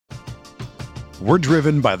We're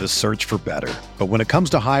driven by the search for better. But when it comes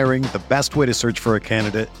to hiring, the best way to search for a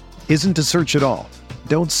candidate isn't to search at all.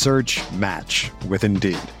 Don't search, match with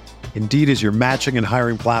Indeed. Indeed is your matching and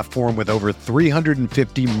hiring platform with over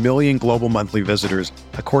 350 million global monthly visitors,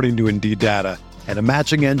 according to Indeed data, and a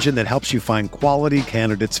matching engine that helps you find quality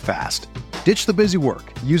candidates fast. Ditch the busy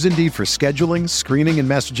work. Use Indeed for scheduling, screening, and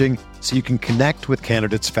messaging so you can connect with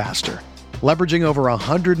candidates faster. Leveraging over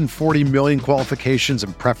 140 million qualifications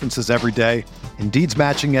and preferences every day, Indeed's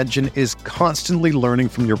matching engine is constantly learning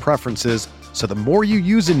from your preferences, so the more you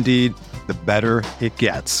use Indeed, the better it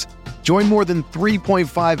gets. Join more than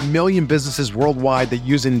 3.5 million businesses worldwide that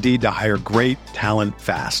use Indeed to hire great talent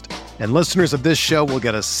fast. And listeners of this show will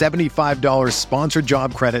get a $75 sponsored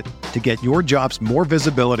job credit to get your jobs more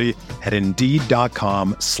visibility at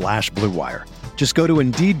Indeed.com/Blue Wire. Just go to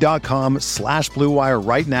Indeed.com/Blue Wire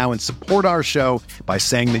right now and support our show by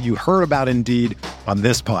saying that you heard about Indeed on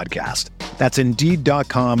this podcast. That's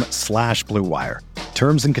Indeed.com/Blue Wire.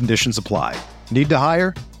 Terms and conditions apply. Need to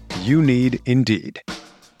hire? You need Indeed.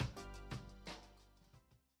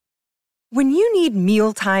 When you need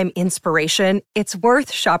mealtime inspiration, it's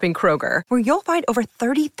worth shopping Kroger, where you'll find over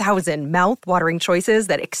 30,000 mouth-watering choices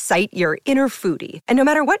that excite your inner foodie. And no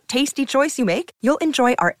matter what tasty choice you make, you'll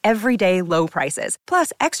enjoy our everyday low prices,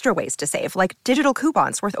 plus extra ways to save, like digital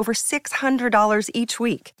coupons worth over $600 each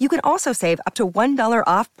week. You can also save up to $1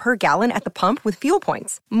 off per gallon at the pump with fuel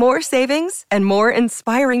points. More savings and more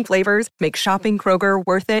inspiring flavors make shopping Kroger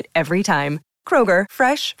worth it every time. Kroger,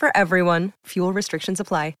 fresh for everyone. Fuel restrictions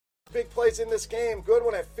apply. Big plays in this game. Good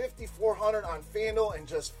one at 5,400 on FanDuel and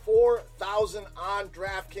just 4,000 on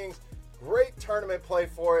DraftKings. Great tournament play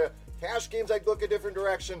for you. Cash games, I look a different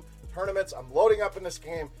direction. Tournaments, I'm loading up in this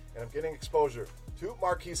game, and I'm getting exposure to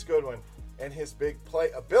Marquise Goodwin and his big play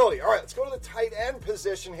ability. All right, let's go to the tight end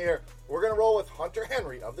position here. We're going to roll with Hunter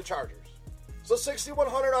Henry of the Chargers. So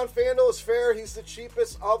 6,100 on FanDuel is fair. He's the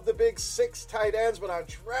cheapest of the big six tight ends, but on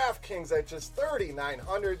DraftKings at just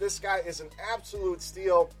 3,900, this guy is an absolute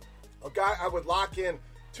steal. A guy I would lock in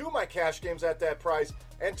to my cash games at that price,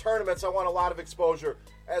 and tournaments I want a lot of exposure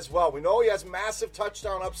as well. We know he has massive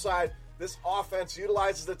touchdown upside. This offense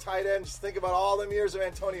utilizes the tight end. Just think about all them years of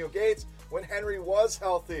Antonio Gates when Henry was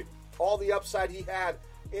healthy, all the upside he had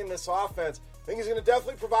in this offense. I think he's going to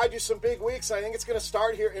definitely provide you some big weeks. I think it's going to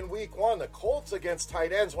start here in week one. The Colts against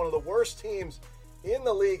tight ends, one of the worst teams in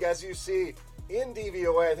the league, as you see in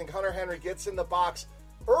DVOA. I think Hunter Henry gets in the box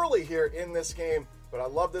early here in this game. But I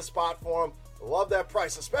love this spot for him. I love that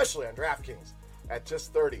price, especially on DraftKings at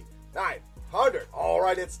just 3,900. All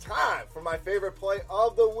right, it's time for my favorite play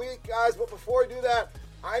of the week, guys. But before I do that,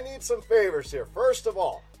 I need some favors here. First of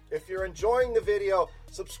all, if you're enjoying the video,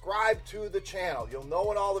 subscribe to the channel. You'll know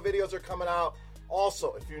when all the videos are coming out.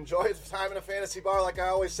 Also, if you enjoy the time in a fantasy bar, like I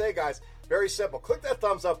always say, guys, very simple. Click that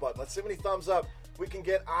thumbs up button. Let's see how many thumbs up we can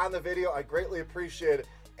get on the video. I greatly appreciate it.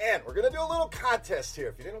 And we're going to do a little contest here.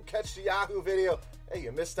 If you didn't catch the Yahoo video, hey,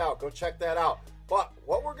 you missed out. Go check that out. But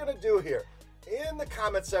what we're going to do here, in the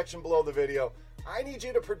comment section below the video, I need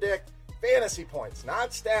you to predict fantasy points. Not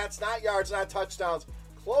stats, not yards, not touchdowns.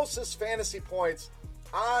 Closest fantasy points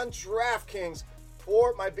on DraftKings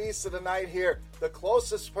for my Beast of the Night here. The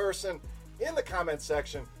closest person in the comment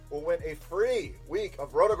section will win a free week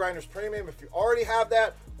of RotoGrinders Premium. If you already have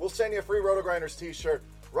that, we'll send you a free RotoGrinders t-shirt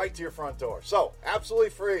right to your front door. So, absolutely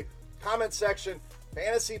free. Comment section,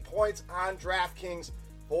 fantasy points on DraftKings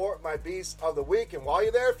for my Beast of the Week. And while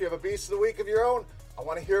you're there, if you have a Beast of the Week of your own, I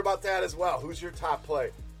want to hear about that as well. Who's your top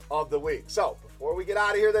play of the week? So, before we get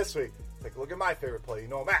out of here this week, take a look at my favorite play. You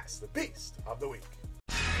know him as the Beast of the Week.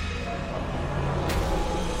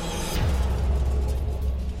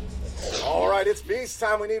 All right, it's Beast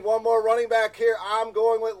time. We need one more running back here. I'm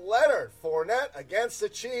going with Leonard Fournette against the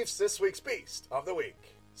Chiefs, this week's Beast of the Week.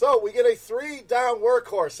 So we get a 3-down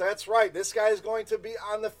workhorse. That's right. This guy is going to be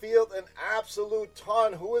on the field an absolute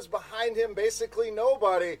ton. Who is behind him? Basically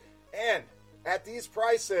nobody. And at these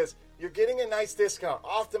prices, you're getting a nice discount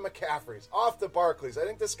off the McCaffreys, off the Barkleys. I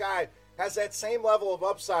think this guy has that same level of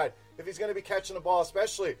upside if he's going to be catching the ball,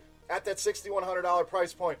 especially at that $6,100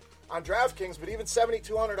 price point on DraftKings, but even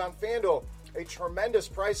 $7,200 on FanDuel. A tremendous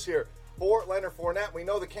price here for Leonard Fournette. We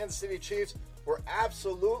know the Kansas City Chiefs were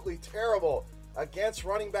absolutely terrible against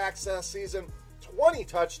running backs last season. 20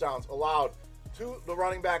 touchdowns allowed to the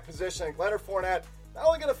running back position. Leonard Fournette not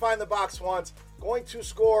only going to find the box once, going to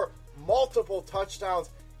score multiple touchdowns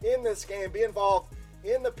in this game, be involved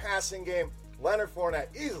in the passing game. Leonard Fournette,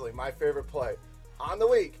 easily my favorite play on the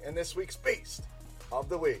week and this week's Beast of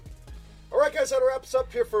the Week. All right, guys, that wraps up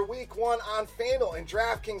here for week one on FanDuel and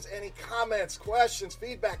DraftKings. Any comments, questions,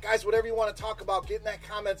 feedback? Guys, whatever you want to talk about, get in that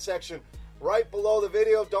comment section right below the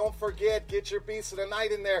video. Don't forget, get your beats of the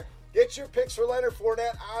night in there. Get your picks for Leonard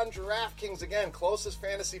Fournette on DraftKings. Again, closest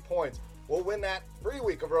fantasy points will win that free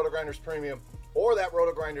week of Roto-Grinders Premium or that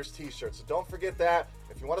Roto-Grinders t-shirt. So don't forget that.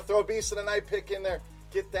 If you want to throw a beast of the night pick in there,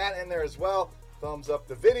 get that in there as well. Thumbs up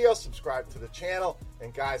the video, subscribe to the channel.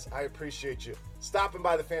 And guys, I appreciate you stopping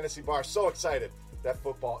by the Fantasy Bar. So excited that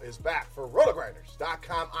football is back. For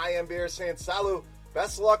Rotogrinders.com, I am Beer saying salut.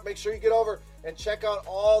 Best of luck. Make sure you get over and check out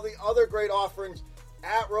all the other great offerings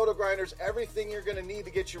at Roto-Grinders. Everything you're going to need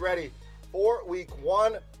to get you ready for week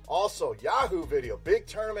 1. Also, Yahoo Video, big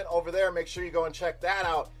tournament over there. Make sure you go and check that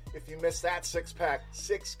out if you missed that 6-pack.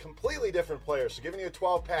 6 completely different players. So giving you a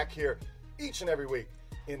 12-pack here each and every week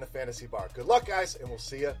in the Fantasy Bar. Good luck, guys, and we'll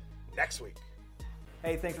see you next week.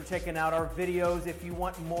 Hey, thanks for checking out our videos. If you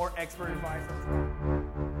want more expert advice,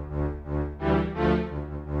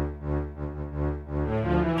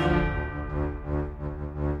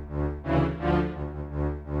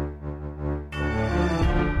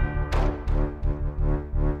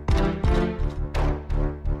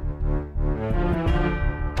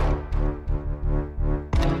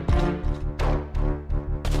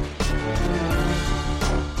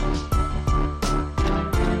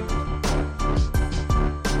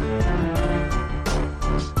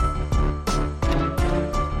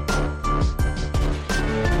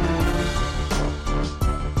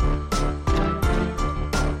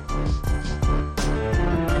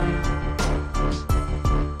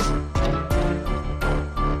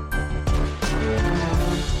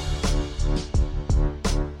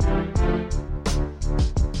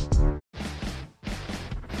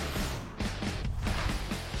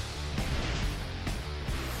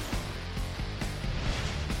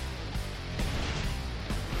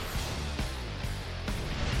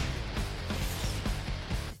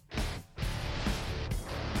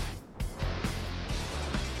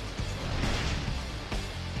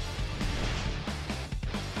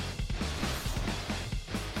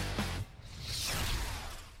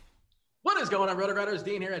 going on, Roto-Grinders?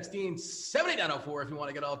 Dean here. It's Dean7904 if you want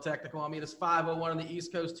to get all technical on me. It's 5:01 on the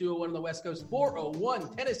East Coast, 2:01 on the West Coast,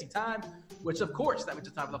 4:01 Tennessee time, which, of course, that means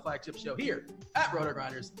it's time for the flagship show here at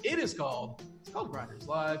Roto-Grinders. It's called Grinders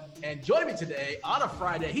Live. And joining me today on a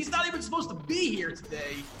Friday, he's not even supposed to be here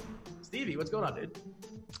today. Stevie, what's going on, dude?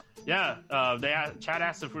 Yeah, Chad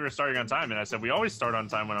asked if we were starting on time, and I said we always start on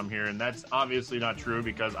time when I'm here, and that's obviously not true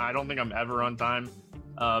because I don't think I'm ever on time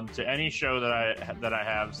to any show that I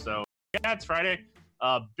have. So yeah, it's Friday.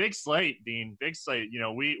 Big slate, Dean. Big slate. You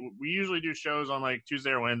know, we usually do shows on like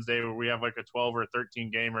Tuesday or Wednesday where we have like a 12 or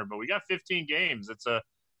 13 gamer, but we got 15 games. It's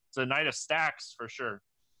a night of stacks for sure.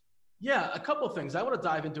 Yeah, a couple of things I want to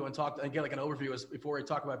dive into and talk and get like an overview before we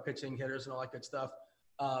talk about pitching, hitters, and all that good stuff.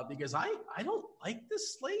 Because I don't like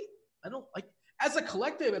this slate. I don't like as a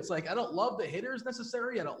collective. It's like I don't love the hitters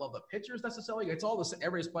necessarily. I don't love the pitchers necessarily. It's all the same.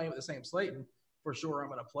 Everybody's playing with the same slate, and for sure I'm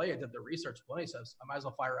going to play. I did the research plenty, so I might as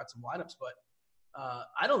well fire out some lineups. But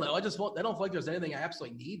I don't know. I don't feel like there's anything I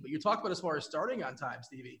absolutely need. But you talked about as far as starting on time,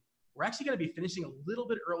 Stevie. We're actually going to be finishing a little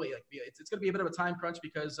bit early. Like it's going to be a bit of a time crunch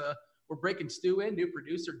because we're breaking Stu in, new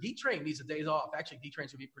producer. D-Train needs a days off. Actually,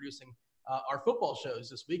 D-Train's going to be producing our football shows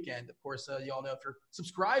this weekend. Of course, you all know if you're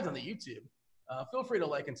subscribed on the YouTube, feel free to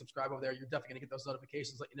like and subscribe over there. You're definitely going to get those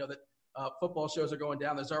notifications, let you know that football shows are going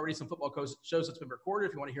down. There's already some football shows that's been recorded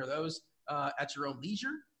if you want to hear those at your own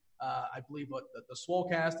leisure. I believe the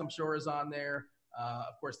Swolecast, I'm sure, is on there.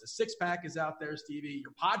 Of course, the Six-Pack is out there, Stevie.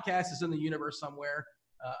 Your podcast is in the universe somewhere.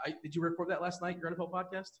 Did you record that last night, your NFL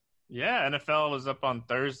podcast? Yeah, NFL was up on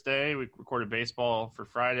Thursday. We recorded baseball for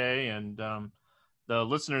Friday, and the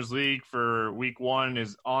Listeners League for week 1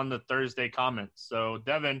 is on the Thursday comments. So,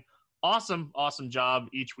 Devin, awesome job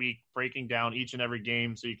each week breaking down each and every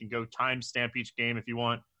game so you can go timestamp each game if you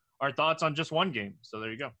want our thoughts on just one game. So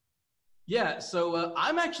there you go. Yeah, so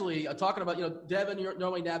I'm actually talking about, Devin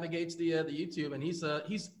normally navigates the YouTube, and he's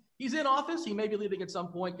in office. He may be leaving at some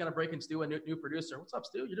point, kind of breaking Stu, a new producer. What's up,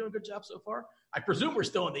 Stu? You're doing a good job so far. I presume we're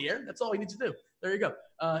still in the air. That's all we need to do. There you go.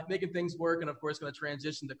 Making things work, and, of course, going to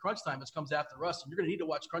transition to Crunch Time, which comes after us. And you're going to need to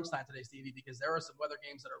watch Crunch Time today, Stevie, because there are some weather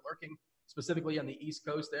games that are lurking, specifically on the East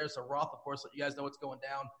Coast there. So Roth, of course, let you guys know what's going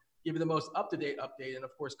down, give you the most up-to-date update. And,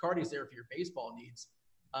 of course, Cardi's there for your baseball needs.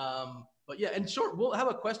 But, yeah, and sure, we'll have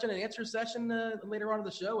a question and answer session later on in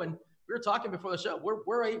the show. And we were talking before the show. We're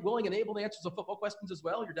willing and able to answer some football questions as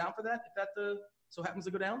well. You're down for that if that so happens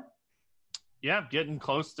to go down? Yeah, getting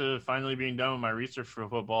close to finally being done with my research for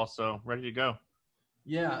football, so ready to go.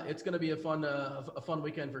 Yeah, it's going to be a fun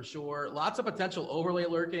weekend for sure. Lots of potential overlay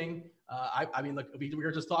lurking. I mean, look, we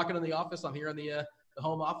were just talking in the office. I'm here in the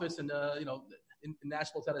home office in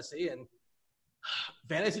Nashville, Tennessee, and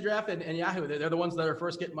Fantasy Draft and Yahoo, they're the ones that are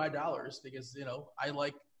first getting my dollars because, I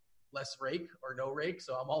like less rake or no rake,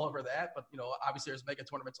 so I'm all over that. But, obviously there's mega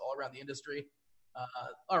tournaments all around the industry.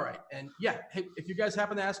 All right. And yeah, hey, if you guys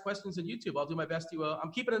happen to ask questions on YouTube, I'll do my best to,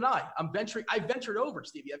 I'm keeping an eye. I ventured over,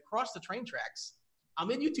 Stevie. I've crossed the train tracks. I'm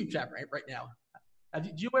in YouTube chat right now. Do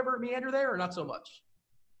you ever meander there or not so much?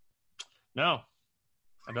 No,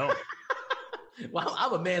 I don't. Well,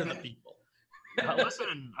 I'm a man of the people.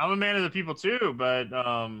 Listen, I'm a man of the people too, but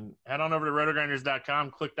head on over to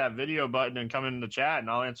rotogrinders.com, click that video button, and come in the chat, and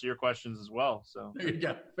I'll answer your questions as well. So there you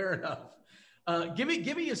go. Fair enough. Give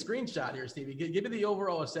me a screenshot here, Stevie. Give me the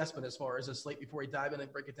overall assessment as far as the slate before we dive in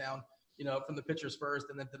and break it down, from the pitchers first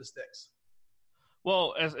and then to the sticks.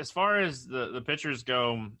 Well, as far as the pitchers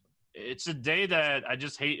go, it's a day that I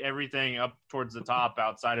just hate everything up towards the top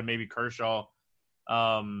outside of maybe Kershaw.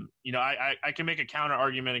 I can make a counter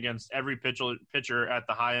argument against every pitcher at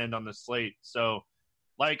the high end on the slate. So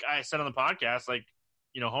like I said on the podcast,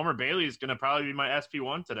 Homer Bailey is going to probably be my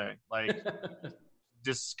SP1 today. Like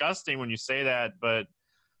disgusting when you say that, but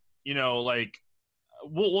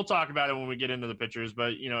we'll talk about it when we get into the pitchers,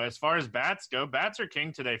 but as far as bats go, bats are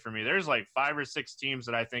king today for me. There's 5 or 6 teams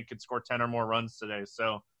that I think could score 10 or more runs today.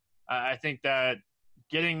 So I think that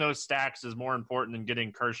getting those stacks is more important than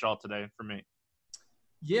getting Kershaw today for me.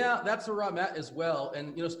 Yeah, that's where I'm at as well.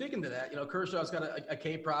 And, speaking to that, Kershaw's got a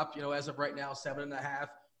K prop, as of right now, 7.5.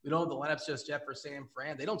 We don't have the lineups just yet for San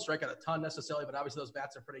Fran. They don't strike out a ton necessarily, but obviously those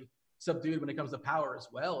bats are pretty subdued when it comes to power as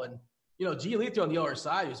well. And, Giolito on the other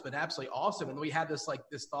side has been absolutely awesome. And we had this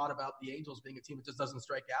thought about the Angels being a team that just doesn't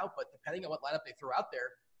strike out. But depending on what lineup they throw out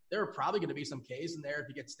there are probably going to be some Ks in there. If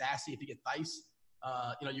you get Stassi, if you get Dice,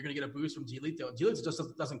 you're going to get a boost from Giolito. And Giolito just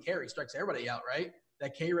doesn't care. He strikes everybody out, right?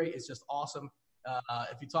 That K rate is just awesome.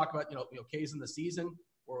 If you talk about, Ks in the season,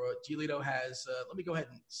 or Giolito has, let me go ahead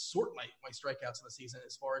and sort my strikeouts in the season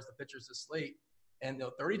as far as the pitchers this slate. And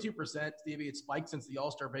 32%, Stevie, it spiked since the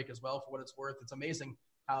All-Star break as well, for what it's worth. It's amazing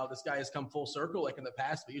how this guy has come full circle. Like in the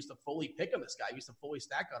past, we used to fully pick on this guy. We used to fully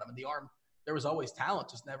stack on him. And the arm, there was always talent,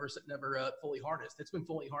 just never fully harnessed. It's been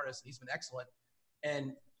fully harnessed, and he's been excellent.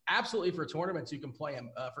 And absolutely for tournaments, you can play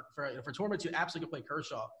him. For tournaments, you absolutely can play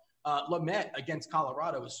Kershaw. Lamet against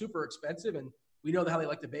Colorado is super expensive, and we know how they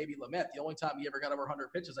like to baby Lamet. The only time he ever got over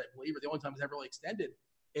 100 pitches, I believe, or the only time he's ever really extended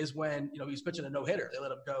is when, he was pitching a no-hitter. They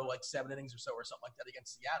let him go 7 innings or so or something like that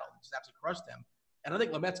against Seattle. Just absolutely crushed him. And I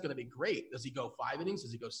think Lamet's going to be great. Does he go 5 innings?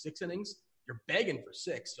 Does he go 6 innings? You're begging for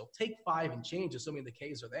 6. You'll take 5 and change, assuming the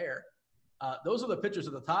Ks are there. Those are the pitchers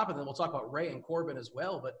at the top, and then we'll talk about Ray and Corbin as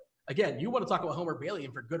well. But, again, you want to talk about Homer Bailey,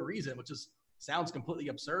 and for good reason, which sounds completely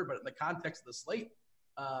absurd, but in the context of the slate,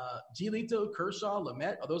 Giolito, Kershaw,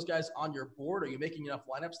 Lamet, are those guys on your board? Are you making enough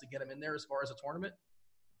lineups to get them in there as far as a tournament?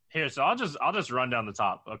 Here, so I'll just run down the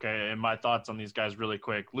top, okay, and my thoughts on these guys really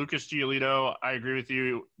quick. Lucas Giolito, I agree with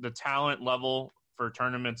you. The talent level for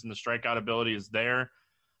tournaments and the strikeout ability is there.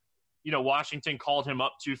 Washington called him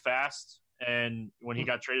up too fast, and when he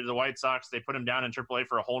got traded to the White Sox, they put him down in AAA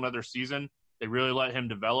for a whole nother season. They really let him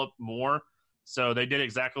develop more, so they did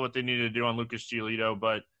exactly what they needed to do on Lucas Giolito,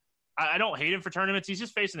 but I don't hate him for tournaments. He's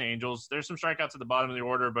just facing the Angels. There's some strikeouts at the bottom of the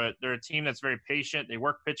order, but they're a team that's very patient. They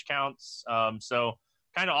work pitch counts. So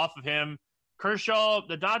kind of off of him. Kershaw,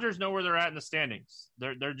 the Dodgers know where they're at in the standings.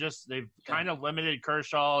 They've kind of limited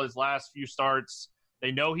Kershaw his last few starts.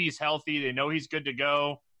 They know he's healthy. They know he's good to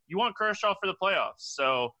go. You want Kershaw for the playoffs.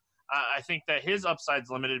 So I think that his upside's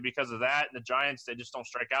limited because of that. And the Giants, they just don't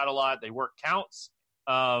strike out a lot. They work counts.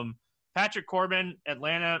 Patrick Corbin,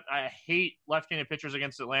 Atlanta. I hate left-handed pitchers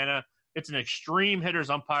against Atlanta. It's an extreme hitters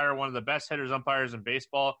umpire, one of the best hitters umpires in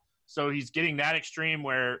baseball. So he's getting that extreme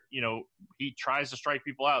where, he tries to strike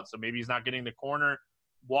people out. So maybe he's not getting the corner,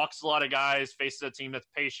 walks a lot of guys, faces a team that's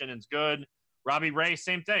patient and is good. Robbie Ray,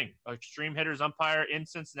 same thing. Extreme hitters umpire in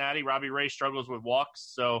Cincinnati. Robbie Ray struggles with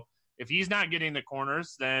walks. So if he's not getting the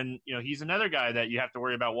corners, then, he's another guy that you have to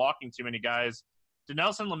worry about walking too many guys.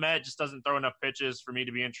 Dinelson Lamet just doesn't throw enough pitches for me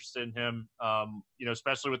to be interested in him,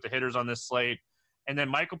 especially with the hitters on this slate. And then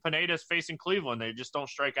Michael Pineda is facing Cleveland. They just don't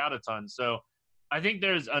strike out a ton. So I think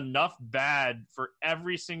there's enough bad for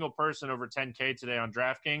every single person over 10K today on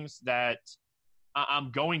DraftKings that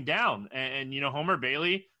I'm going down. And Homer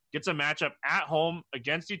Bailey gets a matchup at home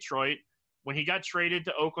against Detroit. When he got traded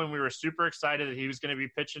to Oakland, we were super excited that he was going to be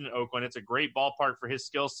pitching in Oakland. It's a great ballpark for his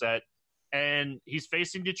skill set. And he's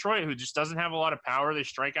facing Detroit, who just doesn't have a lot of power. They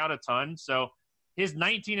strike out a ton. So his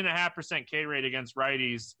 19.5% K rate against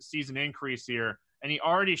righties sees an increase here, and he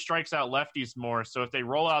already strikes out lefties more. So if they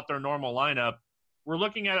roll out their normal lineup, we're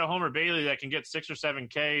looking at a Homer Bailey that can get 6 or 7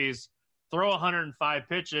 Ks throw 105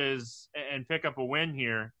 pitches and pick up a win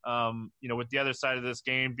here. With the other side of this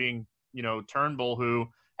game being, Turnbull, who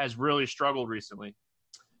has really struggled recently.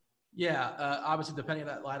 Yeah, obviously, depending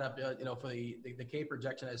on that lineup, for the K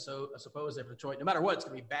projection, I suppose for Detroit, no matter what, it's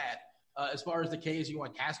going to be bad. As far as the Ks, you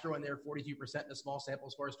want Castro in there, 42% in a small sample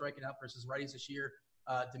as far as striking out versus righties this year.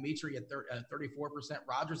 Dimitri at 34%,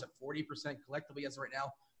 Rogers at 40% collectively as of right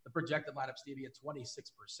now. The projected lineup, Stevie, at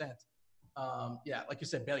 26%. Like you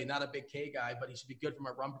said, Bailey, not a big K guy, but he should be good from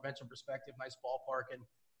a run prevention perspective, nice ballpark. And,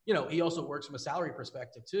 he also works from a salary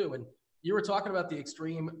perspective too. And you were talking about the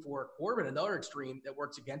extreme for Corbin. Another extreme that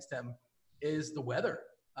works against him is the weather.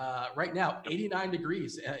 Right now, 89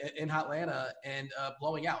 degrees in Atlanta and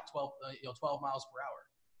blowing out 12 miles per hour.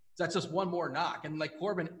 So that's just one more knock. And like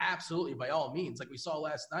Corbin, absolutely, by all means, like we saw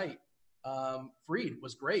last night, Fried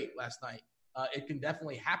was great last night. It can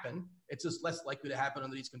definitely happen. It's just less likely to happen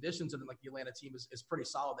under these conditions. And like the Atlanta team is pretty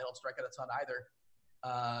solid. They don't strike out a ton either.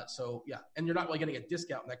 And you're not really getting a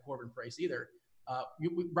discount in that Corbin price either.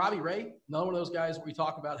 Robbie Ray, another one of those guys where we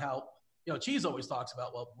talk about how, Cheese always talks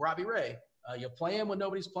about, well, Robbie Ray, you play him when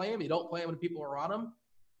nobody's playing him. You don't play him when people are on him.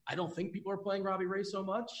 I don't think people are playing Robbie Ray so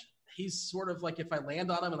much. He's sort of like, if I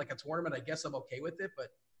land on him in like a tournament, I guess I'm okay with it, but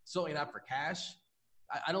certainly not for cash.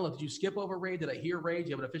 I don't know. Did you skip over Ray? Did I hear Ray? Do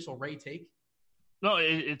you have an official Ray take? No,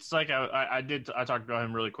 it's like I talked about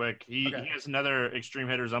him really quick. He has another extreme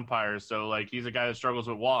hitters umpire. So, like, he's a guy that struggles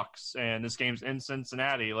with walks, and this game's in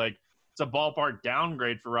Cincinnati. Like, it's a ballpark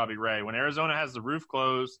downgrade for Robbie Ray. When Arizona has the roof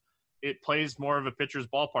closed, it plays more of a pitcher's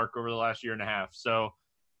ballpark over the last year and a half. So,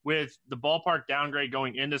 with the ballpark downgrade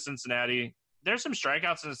going into Cincinnati, there's some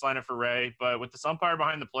strikeouts in this lineup for Ray, but with the umpire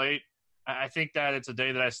behind the plate, I think that it's a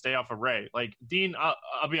day that I stay off of Ray. Like, Dean,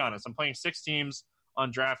 I'll be honest, I'm playing 6 teams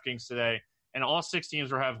on DraftKings today, and all 6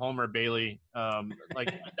 teams will have Homer Bailey.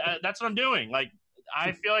 That's what I'm doing. Like,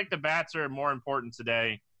 I feel like the bats are more important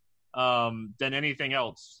today than anything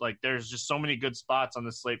else. Like, there's just so many good spots on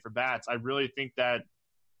the slate for bats. I really think that,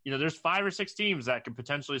 there's 5 or 6 teams that could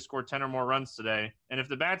potentially score 10 or more runs today. And if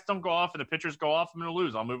the bats don't go off and the pitchers go off, I'm going to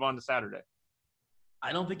lose. I'll move on to Saturday.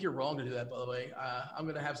 I don't think you're wrong to do that, by the way. I'm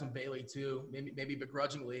going to have some Bailey too, maybe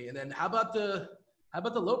begrudgingly. And then how about the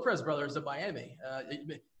Lopez brothers of Miami?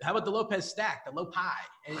 How about the Lopez stack, the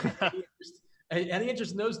Lopi? Any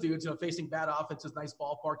interest in those dudes? Facing bad offenses, nice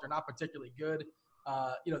ballpark. They're not particularly good.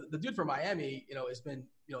 The dude from Miami, has been,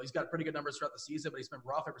 he's got pretty good numbers throughout the season, but he's been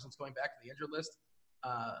rough ever since going back to the injured list.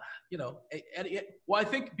 I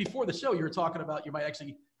think before the show you were talking about you might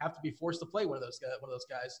actually have to be forced to play one of those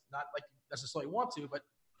guys. Not like you necessarily want to, but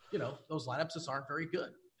those lineups just aren't very good,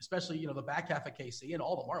 especially the back half of KC and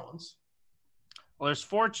all the Marlins. Well, there's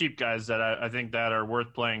 4 cheap guys that I think that are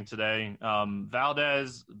worth playing today.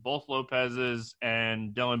 Valdez, both Lopez's,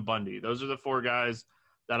 and Dylan Bundy. Those are the 4 guys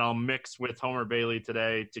that I'll mix with Homer Bailey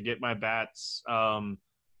today to get my bats.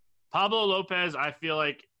 Pablo Lopez, I feel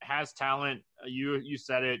like, has talent. You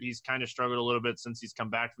said it. He's kind of struggled a little bit since he's come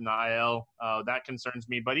back from the IL. That concerns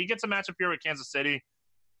me. But he gets a matchup here with Kansas City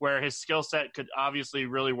where his skill set could obviously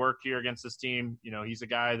really work here against this team. He's a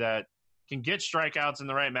guy that can get strikeouts in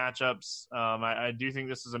the right matchups. I do think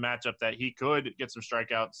this is a matchup that he could get some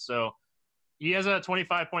strikeouts. So he has a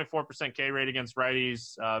 25.4% K rate against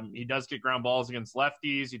righties. He does get ground balls against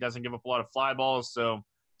lefties. He doesn't give up a lot of fly balls. So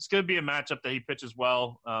it's going to be a matchup that he pitches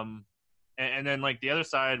well. And then, like, the other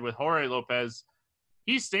side with Jorge Lopez,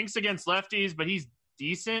 he stinks against lefties, but he's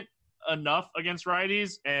decent enough against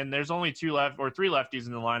righties. And there's only 3 lefties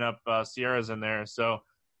in the lineup. Sierra's in there. So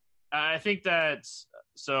I think that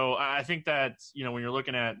when you're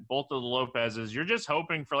looking at both of the Lopez's, you're just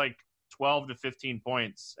hoping for like 12 to 15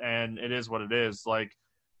 points. And it is what it is. Like,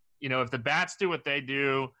 if the bats do what they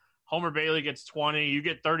do, Homer Bailey gets 20, you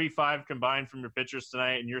get 35 combined from your pitchers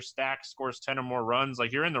tonight, and your stack scores 10 or more runs.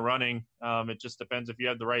 Like, you're in the running. It just depends if you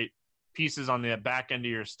have the right pieces on the back end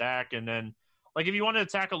of your stack. And then, like, if you want to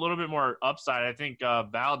attack a little bit more upside, I think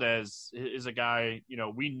Valdez is a guy,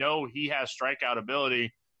 we know he has strikeout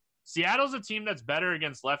ability. Seattle's a team that's better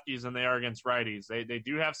against lefties than they are against righties. They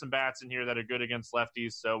do have some bats in here that are good against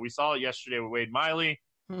lefties. So we saw it yesterday with Wade Miley.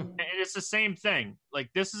 And it's the same thing. Like,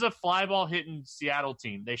 this is a fly ball hitting Seattle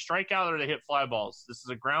team. They strike out or they hit fly balls. This is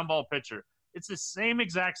a ground ball pitcher. It's the same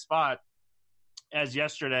exact spot as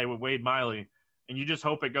yesterday with Wade Miley. And you just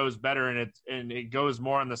hope it goes better and it goes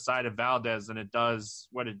more on the side of Valdez than it does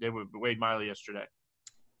what it did with Wade Miley yesterday.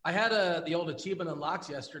 I had the old achievement unlocks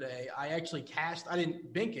yesterday. I actually cashed – I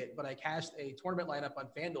didn't bink it, but I cashed a tournament lineup on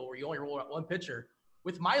FanDuel where you only roll out one pitcher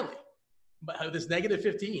with Miley. But this negative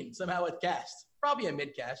 15, somehow it cashed. Probably a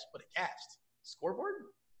mid-cash, but it cashed. Scoreboard?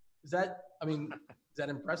 Is that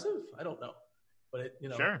impressive? I don't know. But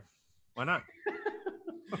Sure. Why not?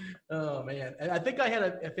 Oh, man. And I think I had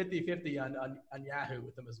a 50-50 on Yahoo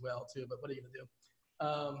with them as well, too. But what are you going to do?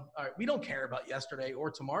 All right. We don't care about yesterday or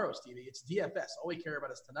tomorrow, Stevie. It's DFS. All we care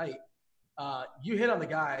about is tonight. You hit on the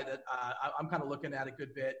guy that I'm kind of looking at a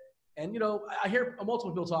good bit. And, I hear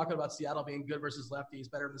multiple people talking about Seattle being good versus lefties,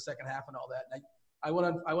 better in the second half and all that. And I went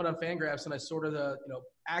on Fangraphs and I sorted the,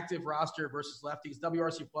 active roster versus lefties.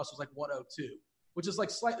 WRC plus was like 102, which is like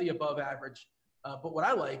slightly above average. But what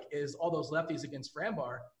I like is all those lefties against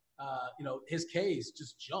Frambar, his Ks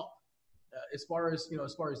just jump. As far as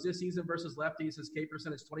this season versus lefties, his K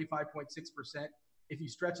percentage 25.6%. If you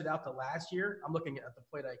stretch it out to last year, I'm looking at the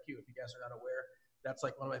Plate IQ. If you guys are not aware, that's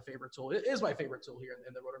like one of my favorite tools. It is my favorite tool here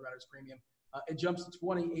in the RotoGrinders Premium. It jumps to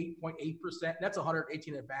 28.8%. That's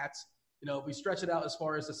 118 at bats. If we stretch it out as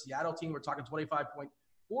far as the Seattle team, we're talking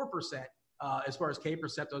 25.4% as far as K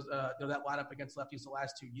percent. That lineup against lefties the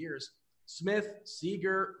last 2 years. Smith,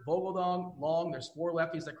 Seager, Vogeldong, Long. There's 4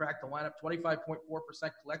 lefties that cracked the lineup. 25.4%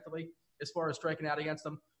 collectively as far as striking out against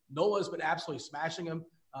them. Nola's been absolutely smashing him.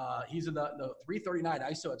 He's in the 339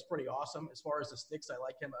 ISO. It's pretty awesome. As far as the sticks, I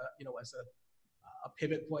like him. As a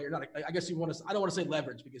pivot player. I guess you want to. I don't want to say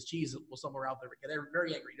leverage because Cheese will somewhere out there get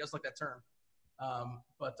very angry. He does like that term,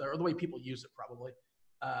 or the way people use it probably.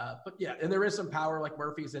 But yeah, and there is some power. Like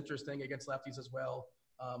Murphy's interesting against lefties as well.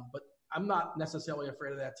 But I'm not necessarily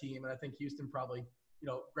afraid of that team, and I think Houston probably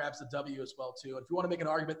grabs the W as well too. And if you want to make an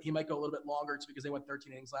argument, he might go a little bit longer. It's because they went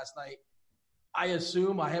 13 innings last night. I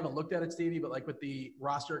assume, I haven't looked at it, Stevie, but like with the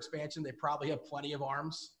roster expansion, they probably have plenty of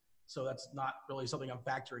arms. So that's not really something I'm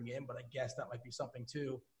factoring in, but I guess that might be something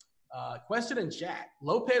too. Question in chat: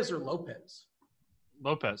 Lopez or Lopez?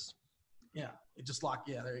 Lopez. Yeah, it just locked.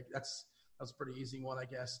 Yeah, that's a pretty easy one, I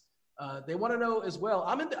guess. They want to know as well.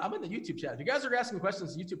 I'm in the YouTube chat. If you guys are asking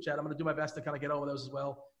questions in the YouTube chat, I'm going to do my best to kind of get over those as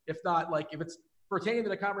well. If not, if it's pertaining to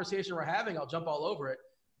the conversation we're having, I'll jump all over it.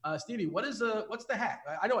 Stevie, what's the hat?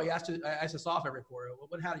 I know I asked this off every quarter.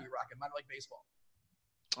 What hat are you rocking? Mine like baseball.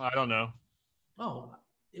 I don't know. Oh.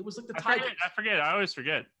 It was like the Tigers. I forget. I always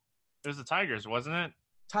forget. It was the Tigers, wasn't it?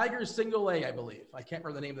 Tigers single A, I believe. I can't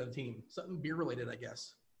remember the name of the team. Something beer related, I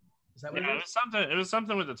guess. Is that what it was? It was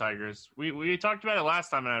something with the Tigers. We talked about it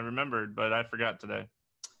last time and I remembered, but I forgot today.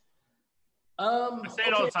 I say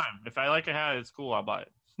it all the time. If I like a hat, it's cool. I'll buy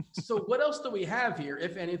it. So what else do we have here,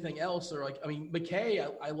 if anything else? Or McKay,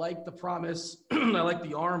 I like the promise. I like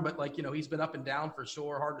the arm, but he's been up and down for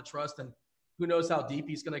sure. Hard to trust, and who knows how deep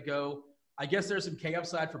he's going to go. I guess there's some K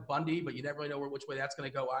upside for Bundy, but you never really know which way that's going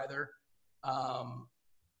to go either.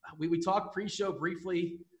 We talked pre-show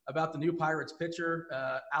briefly about the new Pirates pitcher,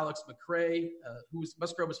 Alex McRae,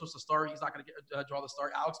 Musgrove was supposed to start. He's not going to draw the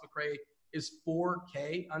start. Alex McRae is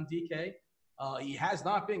 4K on DK. He has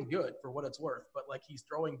not been good for what it's worth, but he's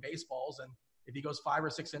throwing baseballs, and if he goes 5 or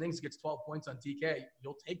 6 innings, gets 12 points on DK,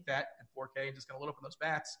 you'll take that at 4K and just going to load up on those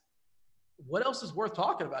bats. What else is worth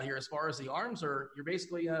talking about here as far as the arms? Or you're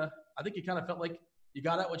basically, I think you kind of felt like you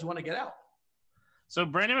got out what you want to get out. So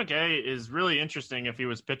Brandon McKay is really interesting if he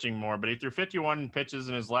was pitching more, but he threw 51 pitches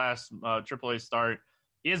in his last AAA start.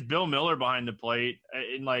 He has Bill Miller behind the plate.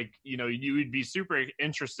 And you would be super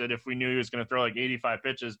interested if we knew he was going to throw 85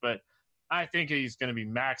 pitches, but I think he's going to be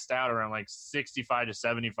maxed out around 65 to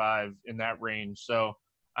 75 in that range. So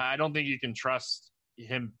I don't think you can trust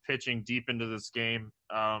him pitching deep into this game,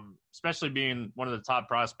 especially being one of the top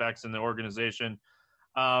prospects in the organization.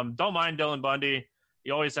 Don't mind Dylan Bundy. He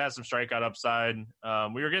always has some strikeout upside.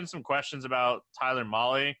 We were getting some questions about Tyler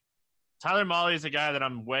Mahle. Tyler Mahle is a guy that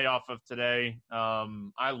I'm way off of today.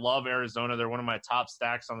 I love Arizona. They're one of my top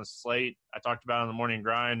stacks on the slate. I talked about it on the morning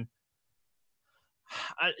grind.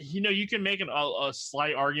 You can make a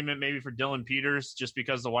slight argument maybe for Dylan Peters just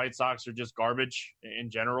because the White Sox are just garbage in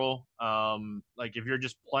general. If you're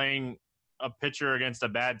just playing a pitcher against a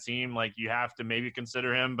bad team, you have to maybe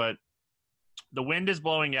consider him. But the wind is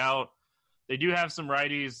blowing out. They do have some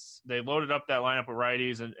righties. They loaded up that lineup with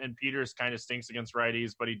righties, and Peters kind of stinks against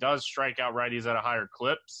righties, but he does strike out righties at a higher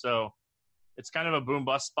clip. So it's kind of a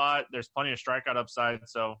boom-bust spot. There's plenty of strikeout upside.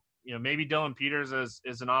 So maybe Dylan Peters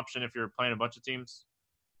is an option if you're playing a bunch of teams.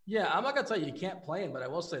 Yeah, I'm not going to tell you you can't play him, but I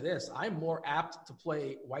will say this. I'm more apt to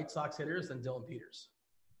play White Sox hitters than Dylan Peters.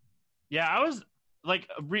 Yeah, I was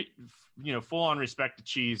full on respect to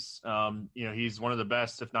Cheese. He's one of the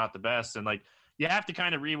best, if not the best. And you have to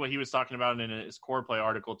kind of read what he was talking about in his core play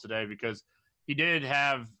article today, because he did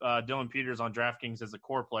have Dylan Peters on DraftKings as a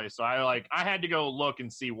core play. So I had to go look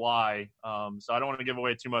and see why. So I don't want to give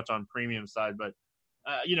away too much on premium side, but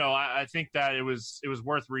I think that it was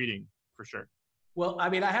worth reading for sure. Well, I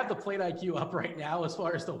have the Plate IQ up right now as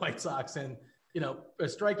far as the White Sox, and A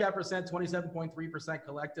strikeout percent, 27.3%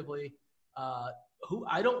 collectively. Who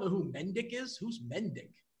I don't know who Mendick is. Who's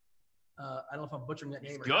Mendick? I don't know if I'm butchering that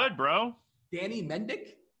name. He's good, bro. Danny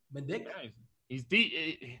Mendick. Mendick. Yeah,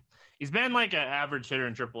 he's been like an average hitter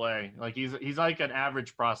in AAA. Like he's like an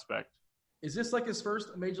average prospect. Is this like his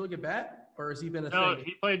first major league at bat, or has he been No,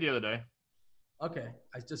 he played the other day. Okay,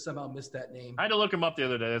 I just somehow missed that name. I had to look him up the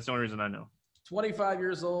other day. That's the only reason I know. 25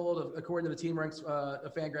 years old, according to the team ranks,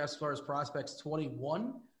 the Fangraphs as far as prospects,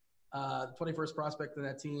 21. 21st prospect in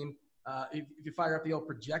that team. If you fire up the old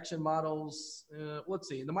projection models, let's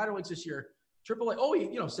see. In the minor leagues this year,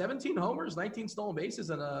 AAA, 17 homers, 19 stolen bases,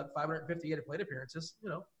 and 558 plate appearances.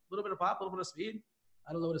 A little bit of pop, a little bit of speed.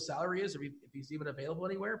 I don't know what his salary is, or if he's even available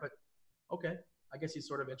anywhere, but okay. I guess he's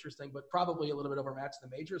sort of interesting, but probably a little bit overmatched in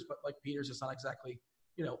the majors. But like Peters, it's not exactly,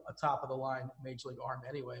 a top of the line major league arm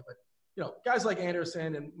anyway. But, guys like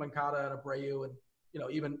Anderson and Moncada and Abreu and,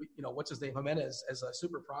 even, what's his name, Jimenez as a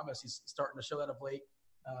super promise. He's starting to show that of late.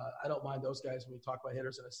 I don't mind those guys when we talk about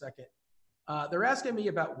hitters in a second. They're asking me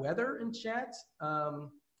about weather in chat.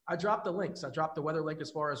 I dropped the links. I dropped the weather link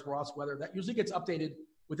as far as Ross weather. That usually gets updated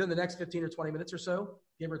within the next 15 or 20 minutes or so,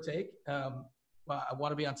 give or take. I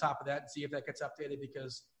want to be on top of that and see if that gets updated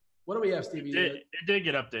because what do we have, Stevie? It did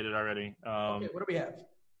get updated already. Okay, what do we have?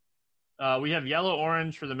 We have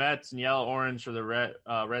yellow-orange for the Mets and yellow-orange for the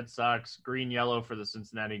Red Sox, green-yellow for the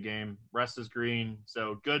Cincinnati game. Rest is green.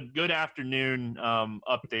 So good afternoon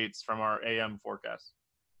updates from our AM forecast.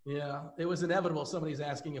 Yeah, it was inevitable. Somebody's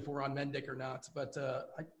asking if we're on Mendick or not. But,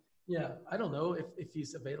 I don't know if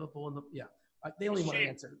he's available. They only want an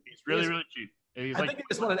answer. He's really cheap. I think they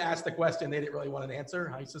just wanted to ask the question. They didn't really want an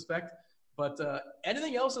answer, I suspect. But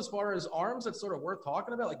anything else as far as arms that's sort of worth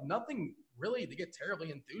talking about? Like nothing really to get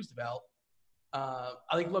terribly enthused about.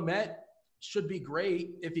 I think Lamet should be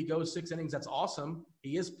great if he goes 6 innings. That's awesome.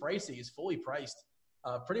 He is pricey. He's fully priced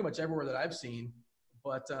pretty much everywhere that I've seen.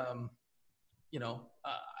 But, I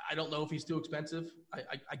don't know if he's too expensive.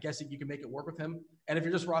 I guess you can make it work with him. And if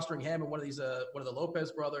you're just rostering him and one of the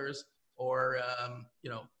Lopez brothers or,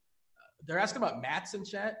 they're asking about Mats in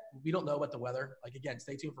chat. We don't know about the weather. Like, again,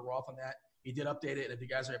 stay tuned for Roth on that. He did update it. And if you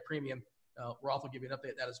guys are at premium, Roth will give you an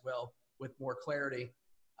update on that as well with more clarity.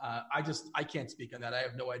 I can't speak on that. I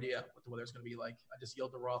have no idea what the weather's going to be like. I just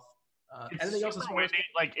yield to Roth. Anything else?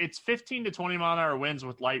 Like, it's 15 to 20 mile an hour winds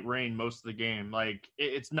with light rain most of the game. Like,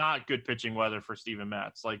 it's not good pitching weather for Steven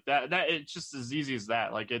Matz. Like, that it's just as easy as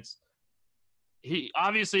that. Like, he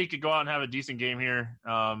obviously could go out and have a decent game here.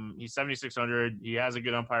 He's 7,600. He has a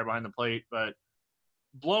good umpire behind the plate, but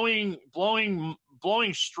blowing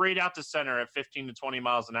straight out to center at 15 to 20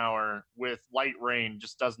 miles an hour with light rain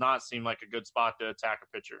just does not seem like a good spot to attack a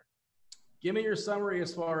pitcher. Give me your summary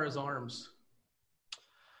as far as arms.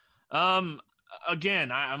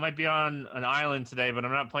 Again, I might be on an island today, but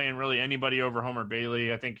I'm not playing really anybody over Homer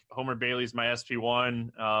Bailey. I think Homer Bailey's my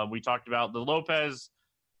SP1. We talked about the Lopez's,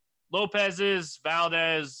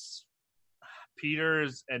 Valdez,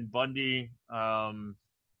 Peters, and Bundy.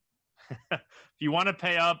 If you want to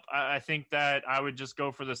pay up, I think that I would just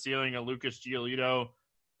go for the ceiling of Lucas Giolito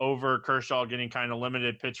over Kershaw getting kind of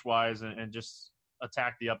limited pitch-wise and just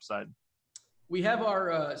attack the upside. We have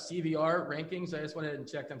our CVR rankings. I just went ahead and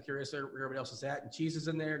checked. I'm curious where everybody else is at. And Cheese is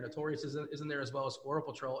in there. Notorious is in there as well as Squirrel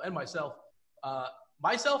Patrol and myself.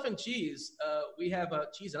 Myself and Cheese, we have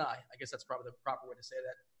Cheese and I guess that's probably the proper way to say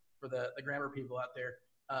that for the grammar people out there.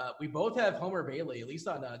 We both have Homer Bailey, at least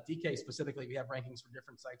on DK specifically. We have rankings for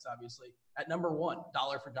different sites, obviously, at number 1,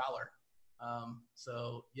 dollar for dollar.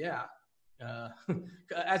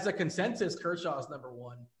 As a consensus, Kershaw is number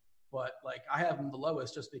 1. But, I have him the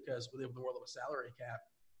lowest just because we live in the world of a salary cap.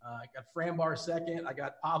 I got Frambar second. I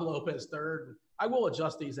got Pablo Lopez third. I will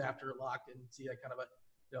adjust these after lock and see that kind of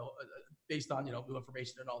based on, new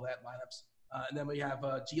information and all that lineups. And then we have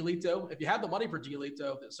Giolito. If you have the money for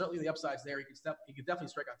Giolito, certainly the upside's there. You can definitely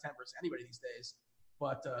strike out 10 versus anybody these days,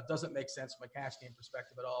 but doesn't make sense from a cash game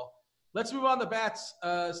perspective at all. Let's move on to bats,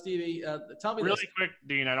 Stevie. Tell me really quick,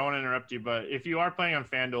 Dean. I don't want to interrupt you, but if you are playing on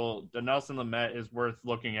FanDuel, the Nelson Lamet is worth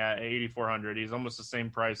looking at 8,400. He's almost the same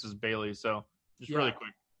price as Bailey. So just really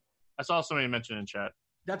quick, I saw somebody mention in chat.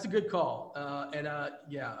 That's a good call.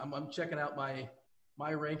 I'm checking out my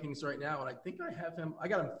rankings right now, and I think I have him. I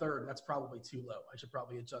got him third, and that's probably too low. I should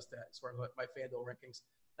probably adjust that as far as my FanDuel rankings.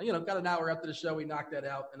 And, got an hour after the show. We knocked that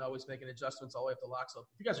out, and always making adjustments all the way up to lock. So if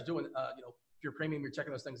you guys are doing, if you're premium, you're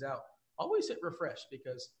checking those things out, always hit refresh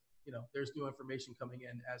because, there's new information coming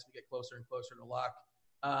in as we get closer and closer to lock.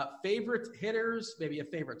 Favorite hitters, maybe a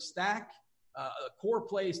favorite stack, core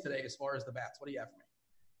plays today as far as the bats. What do you have for me?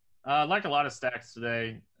 Like a lot of stacks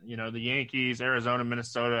today, the Yankees, Arizona,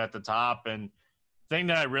 Minnesota at the top, and thing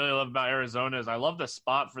that I really love about Arizona is I love the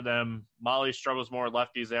spot for them. Molly struggles more with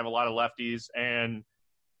lefties. They have a lot of lefties, and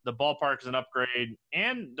the ballpark is an upgrade,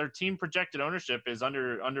 and their team projected ownership is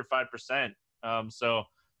under 5%. So I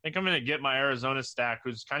think I'm going to get my Arizona stack,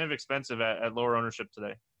 who's kind of expensive at lower ownership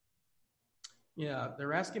today. Yeah,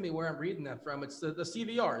 they're asking me where I'm reading that from. It's the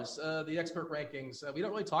CVRs, the expert rankings. We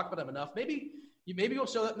don't really talk about them enough. Maybe we'll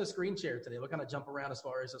show that in the screen share today. We'll kind of jump around as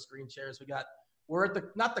far as the screen shares. We're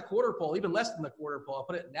at not the quarter pole, even less than the quarter pole. I'll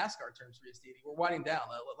put it in NASCAR terms for you, Stevie. We're winding down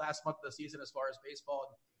the last month of the season as far as baseball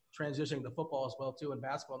and transitioning to football as well too, and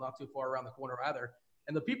basketball not too far around the corner either.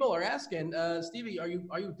 And the people are asking, Stevie, are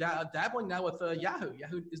you dabbling now with Yahoo?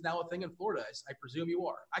 Yahoo is now a thing in Florida. I presume you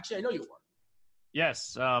are. Actually, I know you are.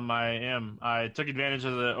 Yes, I am. I took advantage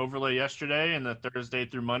of the overlay yesterday and the Thursday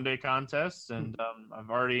through Monday contests, and I've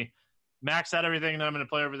already maxed out everything that I'm going to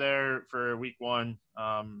play over there for week 1.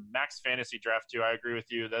 Max fantasy draft too. I agree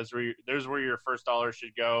with you. There's where your first dollar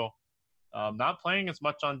should go. Not playing as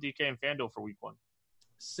much on DK and FanDuel for week 1.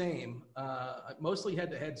 Same. Mostly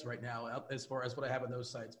head-to-heads right now as far as what I have on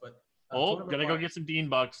those sites, but. Gonna go get some Dean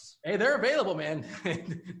Bucks. Hey, they're available, man.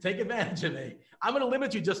 Take advantage of me. I'm going to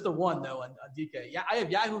limit you just to one, though, on DK. Yeah, I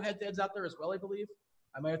have Yahoo head-to-heads out there as well, I believe.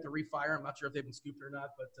 I might have to refire. I'm not sure if they've been scooped or not,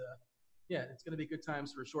 but yeah, it's going to be good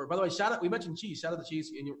times for sure. By the way, we mentioned Cheese. Shout out to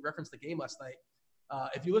Cheese, and you referenced the game last night.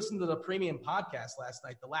 If you listened to the premium podcast last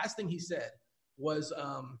night, the last thing he said was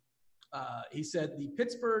he said the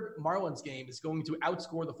Pittsburgh Marlins game is going to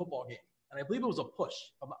outscore the football game. And I believe it was a push,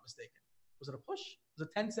 if I'm not mistaken. Was it a push? Was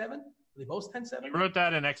it 10-7? Were they both 10-7? He wrote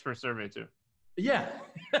that in expert survey too. Yeah.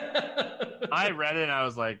 I read it and I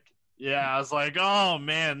was like, oh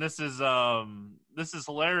man, this is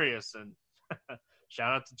hilarious. And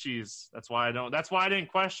shout out to Cheese. That's why I didn't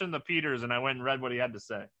question the Peters and I went and read what he had to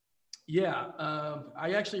say. Yeah.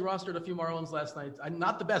 I actually rostered a few Marlins last night.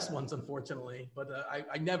 Not the best ones, unfortunately, but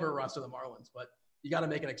I never roster the Marlins, but you got to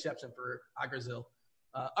make an exception for Agrazil.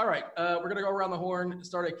 All right, we're going to go around the horn,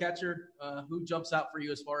 start at catcher. Who jumps out for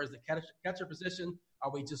you as far as the catcher position?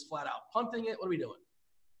 Are we just flat out punting it? What are we doing?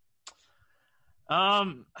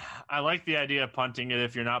 I like the idea of punting it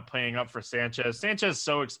if you're not paying up for Sanchez. Sanchez is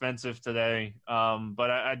so expensive today,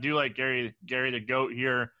 but I do like Gary the GOAT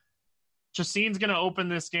here. Chacin's going to open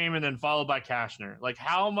this game and then followed by Cashner. Like,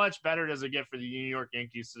 how much better does it get for the New York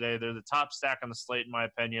Yankees today? They're the top stack on the slate, in my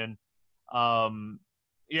opinion.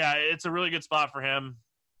 Yeah, it's a really good spot for him.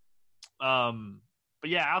 But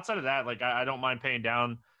yeah, outside of that, like I don't mind paying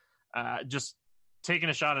down. Just taking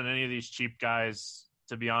a shot at any of these cheap guys,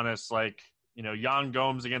 to be honest. Like, Yan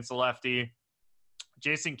Gomes against the lefty,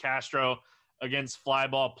 Jason Castro against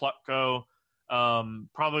Flyball Plutko.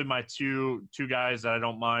 Probably my two guys that I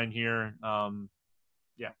don't mind here.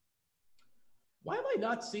 Yeah. Why am I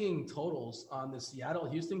not seeing totals on the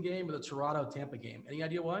Seattle-Houston game or the Toronto-Tampa game? Any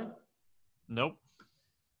idea why? Nope.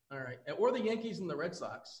 All right. Or the Yankees and the Red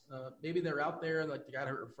Sox. Maybe they're out there and like they got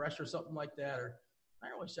to refresh or something like that. Or I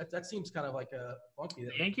don't know. That seems kind of like a funky.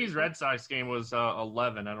 The Yankees-Red Sox game was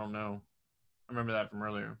 11. I don't know. I remember that from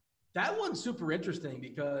earlier. That one's super interesting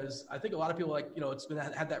because I think a lot of people it's been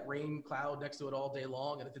had that rain cloud next to it all day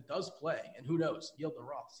long. And if it does play, and who knows, yield to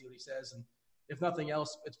Roth, see what he says. And if nothing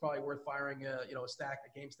else, it's probably worth firing a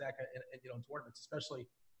game stack in tournaments, especially,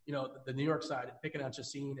 the New York side and picking out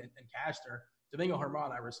Chacin and Cashner. Domingo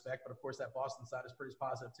Germán, I respect, but of course that Boston side is pretty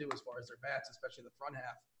positive too as far as their bats, especially in the front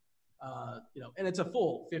half. And it's a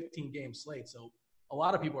full 15-game slate, so a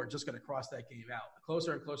lot of people are just going to cross that game out. The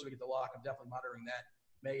closer and closer we get to lock, I'm definitely monitoring that.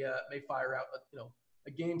 May fire out,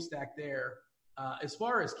 a game stack there. As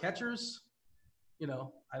far as catchers,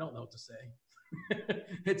 I don't know what to say.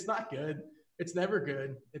 It's not good. It's never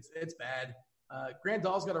good. It's bad.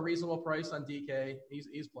 Grandal's got a reasonable price on DK.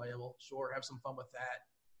 He's playable. Sure, have some fun with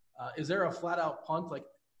that. Is there a flat-out punt? Like,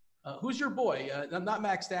 who's your boy? Not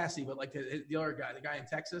Max Stassi, but like the other guy, the guy in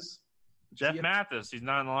Texas? Jeff Mathis. He's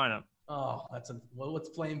not in the lineup. Oh, what's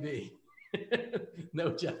plan B?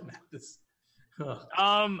 No Jeff Mathis.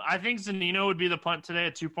 I think Zunino would be the punt today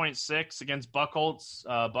at 2.6 against Buchholz.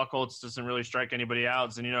 Buchholz doesn't really strike anybody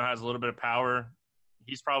out. Zunino has a little bit of power.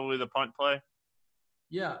 He's probably the punt play.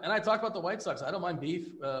 Yeah, and I talked about the White Sox. I don't mind Beef.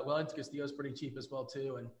 Wellington Castillo's pretty cheap as well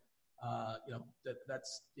too, and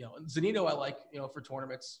that's Zunino I like for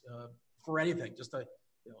tournaments, for anything. Just to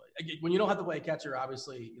when you don't have to play a catcher,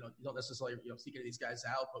 obviously you don't necessarily seek any of these guys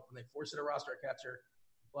out, but when they force you to roster a catcher,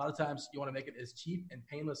 a lot of times you want to make it as cheap and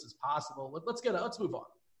painless as possible. Let's move on.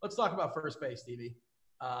 Let's talk about first base, Stevie.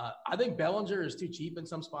 I think Bellinger is too cheap in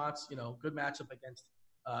some spots. Good matchup against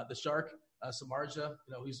the Shark, Samardzija.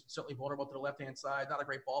 He's certainly vulnerable to the left-hand side. Not a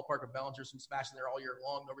great ballpark, but Bellinger's been smashing there all year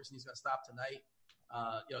long. No reason he's going to stop tonight.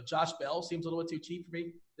 Josh Bell seems a little bit too cheap for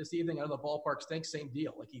me this evening. I know the ballpark stinks, same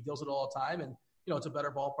deal. Like, he deals it all the time, and, it's a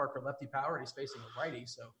better ballpark for lefty power, and he's facing a righty.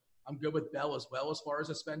 So I'm good with Bell as well as far as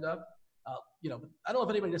a spend up. I don't know if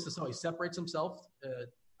anybody necessarily separates himself.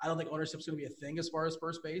 I don't think ownership's going to be a thing as far as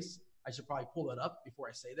first base. I should probably pull that up before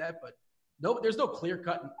I say that, but no, there's no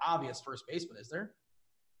clear-cut and obvious first baseman, is there?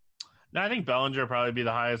 No, I think Bellinger will probably be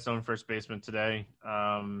the highest owned first baseman today,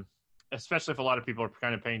 especially if a lot of people are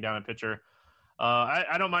kind of paying down a pitcher.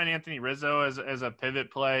 I don't mind Anthony Rizzo as a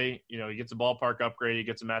pivot play. He gets a ballpark upgrade. He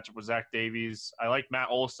gets a matchup with Zach Davies. I like Matt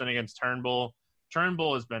Olson against Turnbull.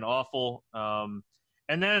 Turnbull has been awful.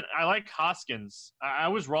 And then I like Hoskins. I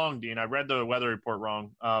was wrong, Dean. I read the weather report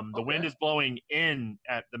wrong. The wind is blowing in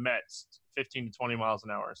at the Mets 15 to 20 miles an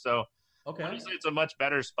hour. So honestly, it's a much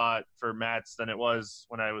better spot for Mets than it was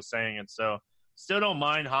when I was saying it. So still don't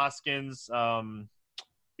mind Hoskins.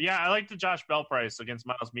 Yeah, I like the Josh Bell price against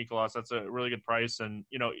Miles Mikolas. That's a really good price. And,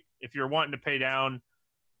 if you're wanting to pay down,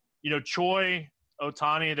 Choi,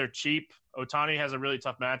 Ohtani, they're cheap. Ohtani has a really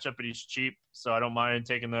tough matchup, but he's cheap. So I don't mind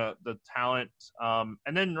taking the talent.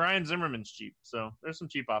 And then Ryan Zimmerman's cheap. So there's some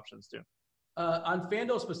cheap options too. On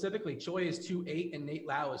FanDuel specifically, Choi is 2.8 and Nate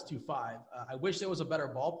Lau is 2.5. I wish there was a better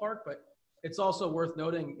ballpark, but it's also worth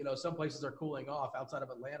noting, some places are cooling off outside of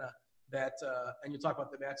Atlanta. That and you talk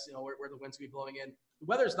about the Mets, where the wind's going to be blowing in. The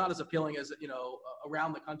weather's not as appealing as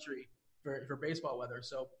around the country for baseball weather.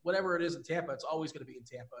 So whatever it is in Tampa, it's always going to be in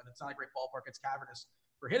Tampa, and it's not a great ballpark. It's cavernous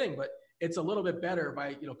for hitting, but it's a little bit better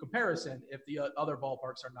by comparison if the other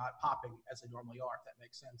ballparks are not popping as they normally are. If that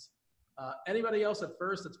makes sense. Anybody else at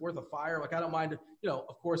first that's worth a fire? Like, I don't mind.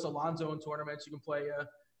 Of course, Alonso in tournaments you can play.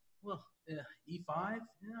 E5.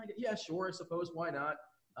 Yeah, sure. I suppose. Why not?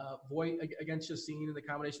 Voit against Chacin and the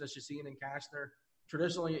combination of Chacin and Cashner.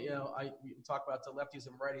 Traditionally, we talk about the lefties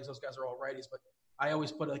and righties. Those guys are all righties, but I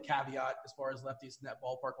always put a caveat as far as lefties in that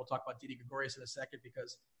ballpark. We'll talk about Didi Gregorius in a second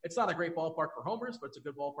because it's not a great ballpark for homers, but it's a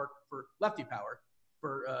good ballpark for lefty power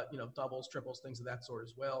for doubles, triples, things of that sort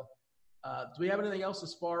as well. Do we have anything else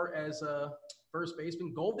as far as first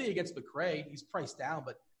baseman? Goldie against McRae. He's priced down,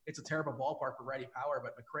 but it's a terrible ballpark for righty power.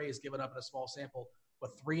 But McRae has given up in a small sample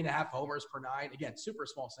with 3.5 homers per 9. Again, super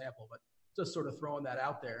small sample, but just sort of throwing that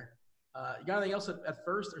out there. You got anything else at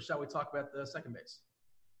first, or shall we talk about the second base?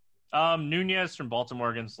 Nunez from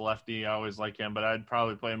Baltimore against the lefty. I always like him, but I'd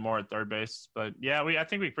probably play him more at third base. But yeah, I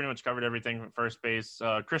think we pretty much covered everything from first base.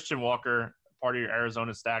 Christian Walker, part of your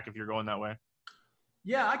Arizona stack if you're going that way.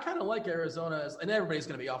 Yeah, I kind of like Arizona, and everybody's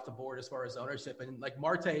going to be off the board as far as ownership. And like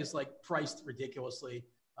Marte is like priced ridiculously.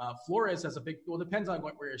 Flores has a big. Well, depends on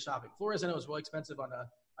where you're shopping. Flores, I know, is really expensive on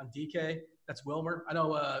DK. That's Wilmer. I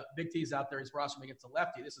know Big T's out there. He's rostering against a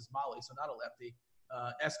lefty. This is Molly, so not a lefty.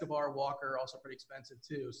 Escobar, Walker, also pretty expensive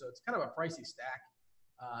too. So it's kind of a pricey stack.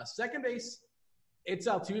 Second base, it's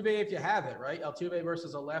Altuve if you have it, right? Altuve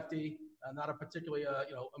versus a lefty, not a particularly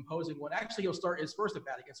imposing one. Actually, he'll start his first at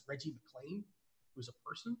bat against Reggie McClain, who's a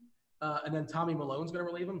person, and then Tommy Malone's going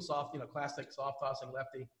to relieve him. Soft, classic soft tossing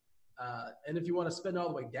lefty. And if you want to spend all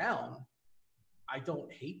the way down, I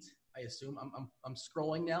don't hate. I assume I'm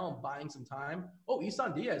scrolling now. I'm buying some time. Oh,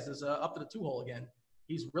 Isan Diaz is up to the 2-hole again.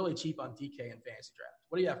 He's really cheap on DK in fantasy draft.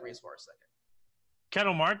 What do you have for me as far as second?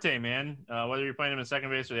 Ketel Marte, man. Whether you're playing him in second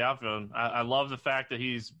base or the outfield, I love the fact that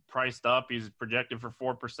he's priced up. He's projected for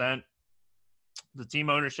 4%. The team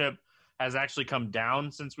ownership has actually come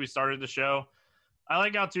down since we started the show. I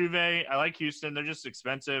like Altuve. I like Houston. They're just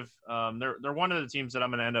expensive. They're one of the teams that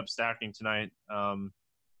I'm going to end up stacking tonight.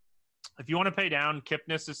 If you want to pay down,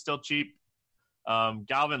 Kipnis is still cheap.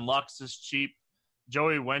 Galvin Lux is cheap.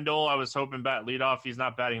 Joey Wendell, I was hoping bat leadoff. He's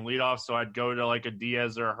not batting leadoff, so I'd go to like a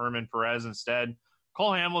Diaz or a Herman Perez instead.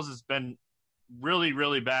 Cole Hamels has been really,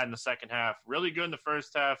 really bad in the second half. Really good in the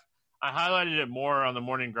first half. I highlighted it more on the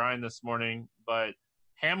morning grind this morning, but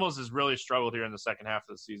Hamels has really struggled here in the second half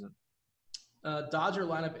of the season. Dodger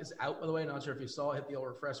lineup is out, by the way. Not sure if you saw. Hit the old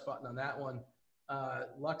refresh button on that one.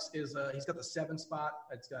 Lux is he's got the 7 spot.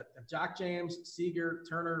 It's got Jock James, Seager,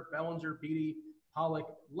 Turner, Bellinger, Beatty, Pollock,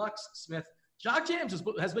 Lux, Smith. Jock James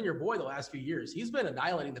has been your boy the last few years. He's been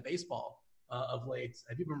annihilating the baseball of late.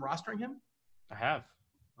 Have you been rostering him? I have.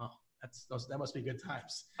 Oh, that must be good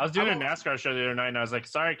times. I was doing a NASCAR show the other night, and I was like,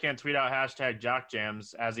 sorry I can't tweet out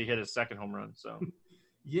 #JockJams as he hit his second home run. So,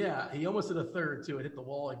 yeah, he almost hit a third, too. It hit the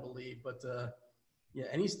wall, I believe. But, yeah,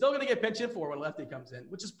 and he's still going to get pinch hit for when lefty comes in,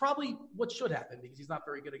 which is probably what should happen because he's not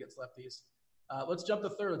very good against lefties. Let's jump to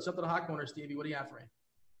third. Let's jump to the hot corner, Stevie. What do you have for me?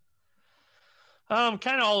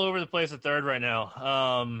 Kind of all over the place at third right now.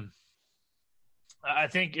 I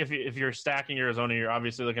think if you're stacking Arizona, you're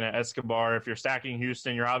obviously looking at Escobar. If you're stacking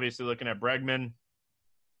Houston, you're obviously looking at Bregman.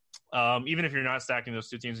 Even if you're not stacking those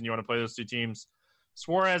two teams and you want to play those two teams,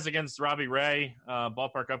 Suarez against Robbie Ray,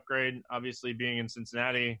 ballpark upgrade, obviously being in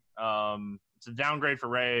Cincinnati. It's a downgrade for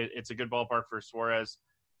Ray. It's a good ballpark for Suarez.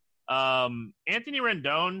 Anthony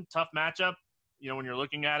Rendon, tough matchup, when you're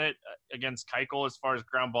looking at it against Keuchel as far as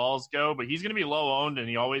ground balls go, but he's going to be low owned and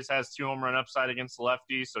he always has 2 home run upside against the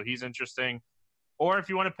lefty. So he's interesting. Or if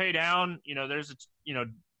you want to pay down, there's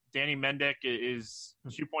Danny Mendick is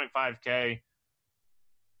 2.5K.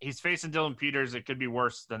 He's facing Dylan Peters. It could be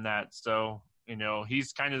worse than that. So,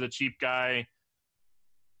 he's kind of the cheap guy.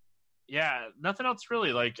 Yeah, nothing else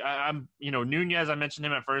really. I'm Nunez, I mentioned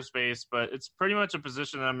him at first base, but it's pretty much a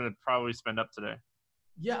position that I'm going to probably spend up today.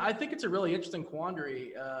 Yeah, I think it's a really interesting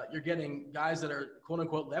quandary. You're getting guys that are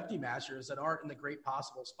quote-unquote lefty mashers that aren't in the great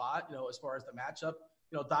possible spot, as far as the matchup.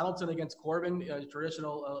 Donaldson against Corbin,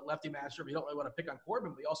 traditional lefty masher. We don't really want to pick on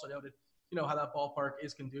Corbin. We also noted, how that ballpark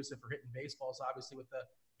is conducive for hitting baseballs. Obviously, with the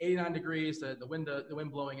 89 degrees, the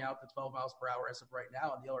wind blowing out to 12 miles per hour as of right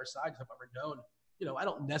now. On the other side, just up Rendon, I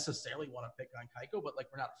don't necessarily want to pick on Keuchel, but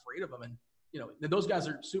we're not afraid of him. And those guys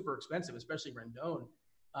are super expensive, especially Rendon.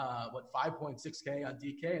 5.6K on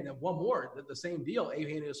DK, and then one more, the same deal,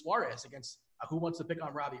 Eugenio Suarez against who wants to pick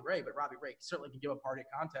on Robbie Ray, but Robbie Ray certainly can give a party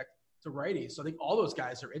contact to righties. So I think all those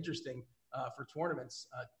guys are interesting for tournaments.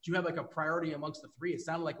 Do you have a priority amongst the three? It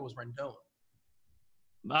sounded like it was Rendon.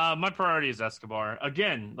 My priority is Escobar.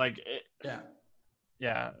 Again,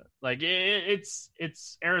 it's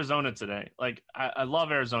Arizona today. I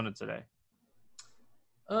love Arizona today.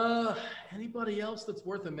 Anybody else that's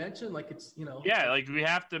worth a mention? Yeah, we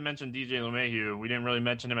have to mention DJ LeMahieu. We didn't really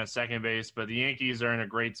mention him at second base, but the Yankees are in a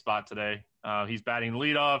great spot today. He's batting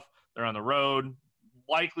leadoff. They're on the road,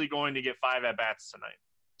 likely going to get 5 at-bats tonight.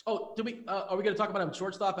 Oh, are we going to talk about him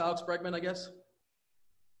shortstop, Alex Bregman, I guess?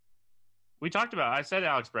 We talked about it. I said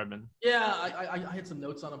Alex Bregman. Yeah, I had some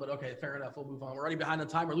notes on him, but okay, fair enough. We'll move on. We're already behind on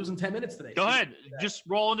time. We're losing 10 minutes today. Go ahead. Just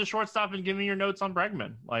roll into shortstop and give me your notes on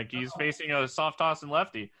Bregman. He's facing a soft toss and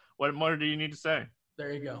lefty. What more do you need to say?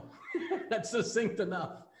 There you go. That's succinct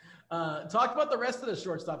enough. Talk about the rest of the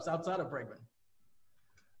shortstops outside of Bregman.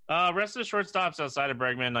 Rest of the shortstops outside of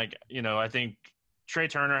Bregman, I think Trey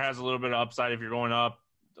Turner has a little bit of upside if you're going up.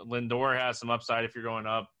 Lindor has some upside if you're going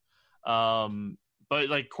up.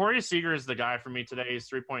 But Corey Seager is the guy for me today. He's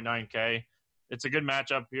 3.9K. It's a good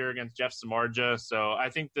matchup here against Jeff Samardzija. So I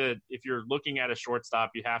think that if you're looking at a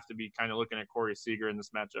shortstop, you have to be kind of looking at Corey Seager in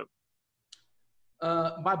this matchup.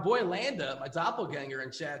 My boy Landa, my doppelganger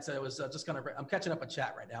in chat, said I'm catching up on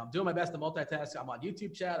chat right now. I'm doing my best to multitask. I'm on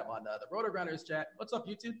YouTube chat. I'm on the Roto-Grinders chat. What's up,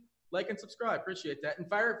 YouTube? Like and subscribe. Appreciate that. And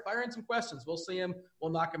fire in some questions. We'll see him.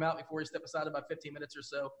 We'll knock him out before we step aside about 15 minutes or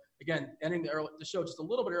so. Again, ending the show just a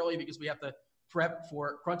little bit early because we have to prep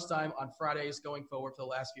for crunch time on Fridays going forward for the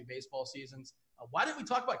last few baseball seasons. Why didn't we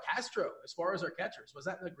talk about Castro as far as our catchers? Was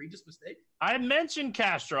that an egregious mistake? I mentioned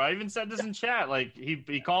Castro. I even said this in chat.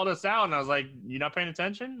 He called us out, and I was like, "You not paying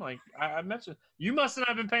attention?" I mentioned. You must not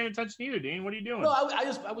have been paying attention either, Dean. What are you doing? No,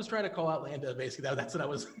 I was trying to call out Landa. Basically, that's what I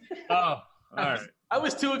was. Oh, all right. I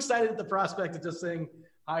was too excited at the prospect of just saying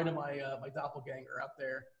hi to my doppelganger out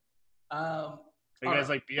there. Are you guys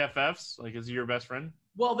like BFFs? Is he your best friend?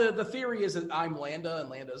 Well, the theory is that I'm Landa and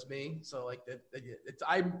Landa's me. So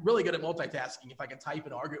I'm really good at multitasking if I can type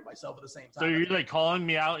and argue with myself at the same time. So you're calling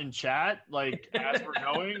me out in chat, as we're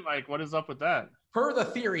going? What is up with that? Per the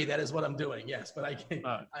theory, that is what I'm doing. Yes, but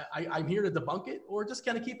I'm here to debunk it or just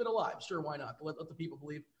kind of keep it alive. Sure, why not? Let the people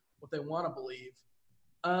believe what they want to believe.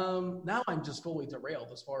 Now I'm just fully derailed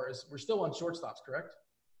as far as we're still on shortstops, correct?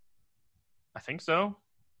 I think so.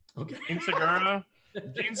 Okay. Gene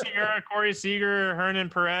Segura, Corey Seager, Hernan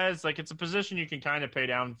Perez. It's a position you can kind of pay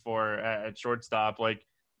down for at shortstop.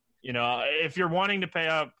 If you're wanting to pay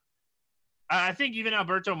up, I think even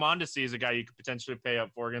Alberto Mondesi is a guy you could potentially pay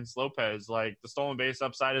up for against Lopez. The stolen base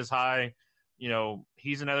upside is high.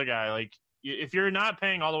 He's another guy. If you're not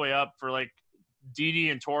paying all the way up for Didi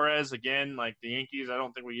and Torres, again, the Yankees, I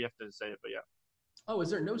don't think we have to say it, but yeah. Oh,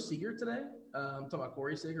 is there no Seager today? I'm talking about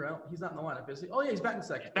Corey Seager. He's not in the lineup, is he? Oh, yeah, he's batting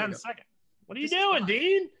second. What are you doing,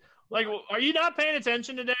 Dean? Are you not paying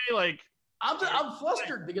attention today? I'm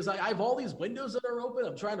flustered because I have all these windows that are open.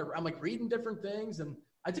 I'm reading different things, and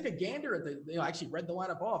I took a gander at I actually read the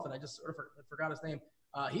lineup off, and I just sort of forgot his name.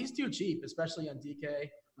 He's too cheap, especially on DK.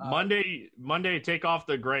 Monday, take off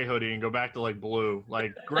the gray hoodie and go back to blue.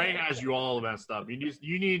 Gray has you all messed up. You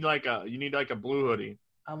need a blue hoodie.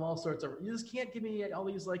 I'm all sorts of. You just can't give me all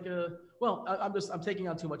these I'm taking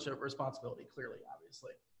on too much responsibility. Clearly,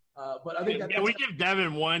 obviously. But I think we give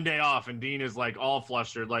Devin one day off, and Dean is all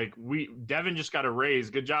flustered. Devin just got a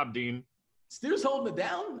raise. Good job, Dean. Stu's holding it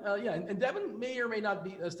down. And Devin may or may not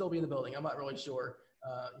be still be in the building. I'm not really sure.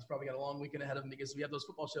 He's probably got a long weekend ahead of him because we have those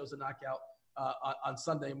football shows to knock out on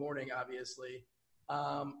Sunday morning, obviously.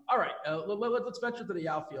 All right, let's venture to the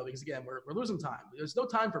outfield because, again, we're losing time. There's no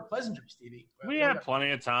time for pleasantry, Stevie. We have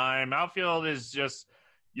plenty of time. Outfield is just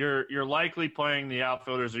you're likely playing the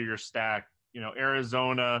outfielders of your stack.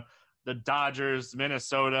 Arizona, the Dodgers,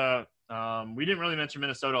 Minnesota. We didn't really mention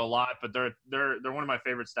Minnesota a lot, but they're one of my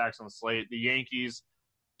favorite stacks on the slate. The Yankees.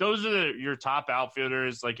 Those are your top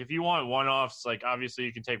outfielders. Like, if you want one-offs, like, obviously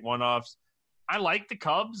you can take one-offs. I like the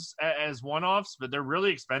Cubs as one-offs, but they're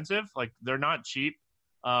really expensive. Like, they're not cheap.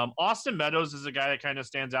 Austin Meadows is a guy that kind of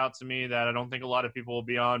stands out to me that I don't think a lot of people will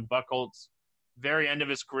be on. Buchholz, very end of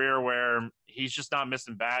his career where he's just not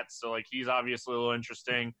missing bats. So, like, he's obviously a little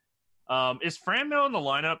interesting. Is Franmil in the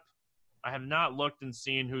lineup? I have not looked and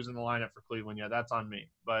seen who's in the lineup for Cleveland yet. That's on me.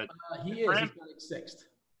 But he is. He's got sixth.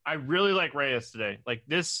 I really like Reyes today. Like,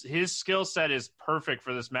 his skill set is perfect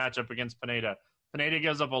for this matchup against Pineda. Pineda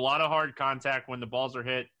gives up a lot of hard contact when the balls are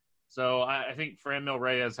hit. So I think Franmil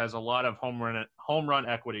Reyes has a lot of home run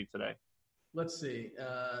equity today. Let's see.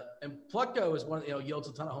 And Plutko is one yields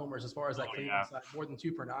a ton of homers as far as that Cleveland side, more than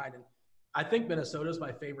 2 per 9. And I think Minnesota's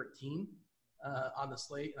my favorite team on the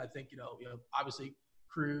slate. And I think obviously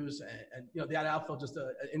Cruz and that outfield just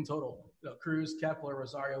in total. Cruz, Kepler,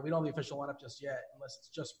 Rosario. We don't have the official lineup just yet, unless it's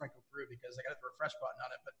just sprinkled through because I got the refresh button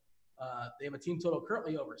on it. But they have a team total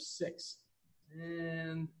currently over 6.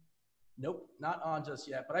 And nope, not on just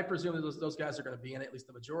yet. But I presume that those guys are going to be in it, at least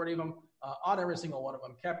the majority of them, on every single one of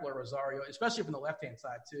them. Kepler, Rosario, especially from the left-hand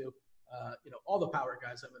side too. All the power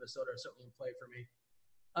guys at Minnesota are certainly in play for me.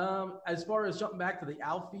 As far as jumping back to the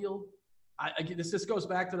outfield, this goes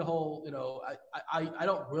back to the whole, I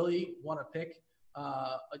don't really want to pick,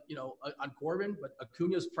 on Corbin, but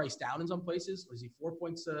Acuna's priced down in some places. Was he 4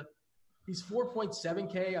 points? He's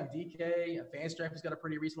 4.7K on DK. Fanstrap has got a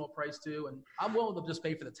pretty reasonable price too. And I'm willing to just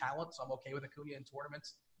pay for the talent, so I'm okay with Acuna in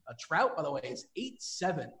tournaments. Trout, by the way, is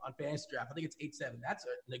 8.7 on Fanstrap. I think it's 8.7. That's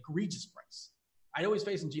an egregious price. I know he's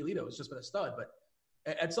facing Giolito. It's just been a stud, but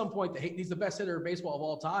at some point, he's the best hitter in baseball of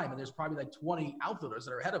all time, and there's probably like 20 outfielders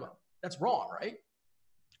that are ahead of him. That's wrong, right?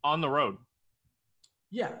 On the road.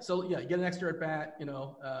 Yeah. So, you get an extra at bat,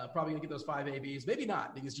 probably going to get those 5 ABs. Maybe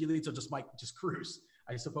not because Giolito might cruise.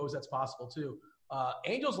 I suppose that's possible too.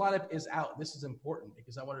 Angels lineup is out. This is important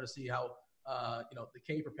because I wanted to see how, the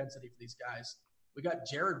K propensity for these guys. We got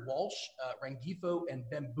Jared Walsh, Rengifo, and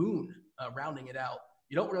Ben Boone rounding it out.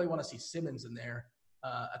 You don't really want to see Simmons in there.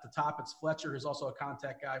 At the top, it's Fletcher, who's also a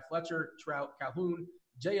contact guy. Fletcher, Trout, Calhoun,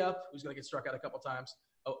 J-Up, who's going to get struck out a couple times.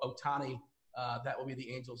 Ohtani, that will be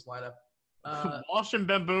the Angels lineup. Walsh and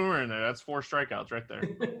Ben Boone are in there. That's 4 strikeouts right there.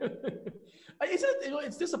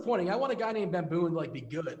 It's disappointing. I want a guy named Ben Boone to be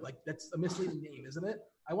good. That's a misleading name, isn't it?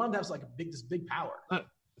 I want him to have this big power.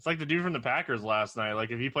 It's like the dude from the Packers last night.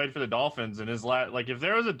 Like, if he played for the Dolphins and if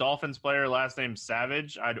there was a Dolphins player last name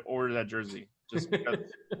Savage, I'd order that jersey just because.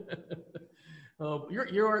 Oh,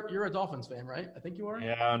 you're a Dolphins fan, right? I think you are.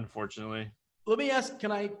 Yeah, unfortunately. Let me ask: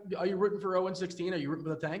 are you rooting for 0-16? Are you rooting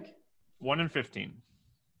for the tank? 1-15.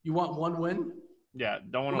 You want 1 win? Yeah,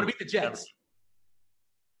 don't want to beat the Jets.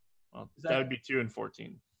 Well, that would be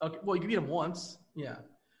 2-14. Okay, well, you can beat them once. Yeah.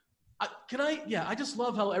 I just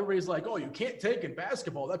love how everybody's like, oh, you can't tank in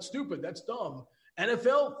basketball. That's stupid. That's dumb.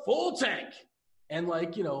 NFL, full tank. And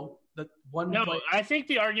the one. No, I think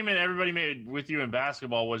the argument everybody made with you in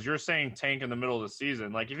basketball was you're saying tank in the middle of the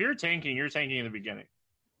season. Like, if you're tanking in the beginning.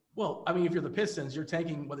 Well, I mean, if you're the Pistons, you're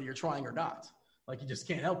tanking whether you're trying or not. You just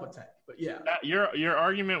can't help but tank. But yeah. Your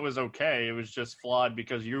argument was okay. It was just flawed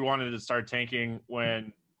because you wanted to start tanking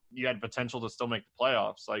when you had potential to still make the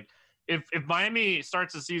playoffs. Like, if Miami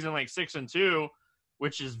starts the season 6-2,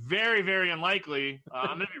 which is very, very unlikely,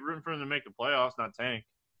 I'm going to be rooting for them to make the playoffs, not tank.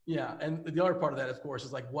 Yeah, and the other part of that, of course,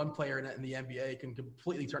 is one player in the NBA can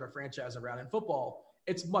completely turn a franchise around. In football,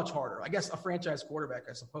 it's much harder. I guess a franchise quarterback,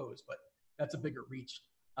 I suppose, but that's a bigger reach.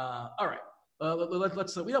 All right.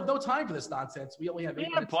 Let's. We have no time for this nonsense. We only have 8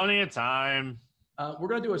 minutes. Plenty of time. We're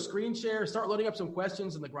going to do a screen share, start loading up some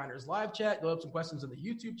questions in the Grinders live chat, load up some questions in the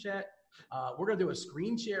YouTube chat. We're going to do a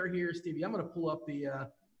screen share here, Stevie. I'm going to pull up the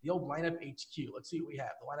old lineup HQ. Let's see what we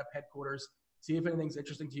have, the lineup headquarters, see if anything's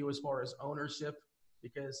interesting to you as far as ownership,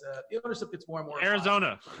 because the ownership gets more and more.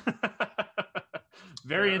 Arizona.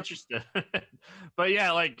 Very interested. But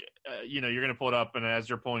yeah, you're going to pull it up, and as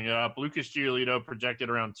you're pulling it up, Lucas Giolito projected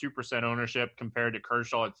around 2% ownership compared to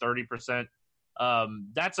Kershaw at 30%.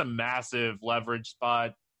 That's a massive leverage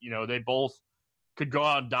spot. They both could go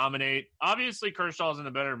out and dominate. Obviously, Kershaw's in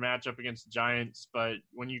a better matchup against the Giants, but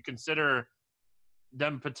when you consider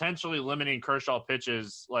them potentially limiting Kershaw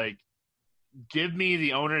pitches, like, give me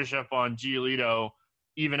the ownership on Giolito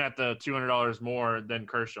even at the $200 more than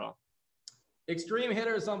Kershaw. Extreme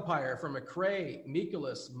hitters umpire for McRae,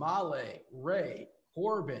 Mikolas, Male, Ray,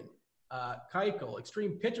 Corbin, Keuchel.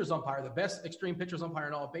 Extreme pitchers umpire, the best extreme pitchers umpire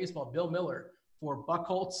in all of baseball, Bill Miller for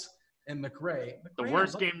Buchholz and McRae. The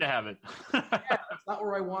worst game to have it. Yeah, that's not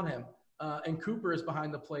where I want him. And Cooper is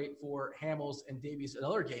behind the plate for Hamels and Davies.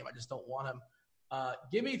 Another game, I just don't want him.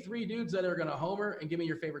 Give me 3 dudes that are going to homer, and give me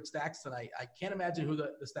your favorite stacks tonight. I can't imagine who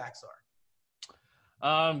the stacks are.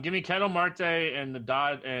 Give me Ketel Marte and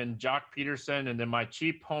and Jock Peterson, and then my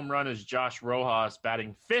cheap home run is Josh Rojas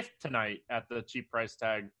batting 5th tonight at the cheap price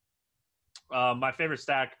tag. My favorite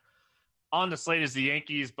stack on the slate is the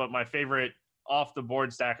Yankees, but my favorite off the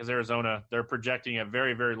board stack is Arizona. They're projecting a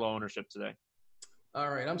very, very low ownership today. All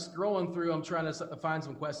right, I'm scrolling through. I'm trying to find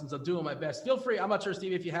some questions. I'm doing my best. Feel free. I'm not sure,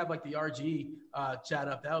 Steve, if you have like the RG chat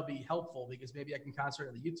up, that would be helpful because maybe I can concentrate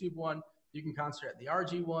on the YouTube one. You can concentrate on the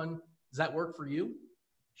RG one. Does that work for you?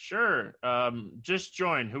 Sure. Just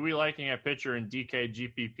join. Who we liking at pitcher in DK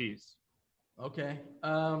GPPs? Okay.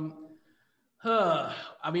 I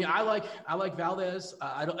mean, I like Valdez.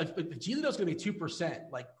 If Giolito's going to be 2%,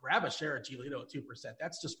 like grab a share of Giolito at 2%.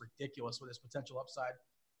 That's just ridiculous with his potential upside.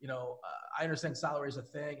 I understand salary is a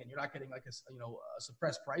thing, and you're not getting like a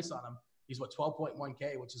suppressed price on him. He's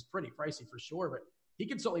 12.1K, which is pretty pricey for sure, but he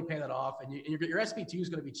can certainly pay that off. And your SP2 is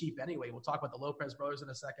going to be cheap anyway. We'll talk about the Lopez brothers in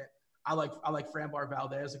a second. I like Frambar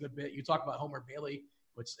Valdez a good bit. You talk about Homer Bailey,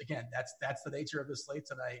 which again, that's the nature of this slate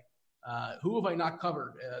tonight. Who have I not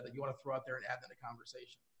covered that you want to throw out there and add to the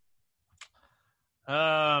conversation?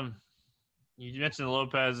 You mentioned the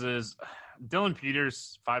Lopez's. Dylan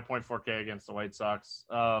Peters, 5.4K against the White Sox.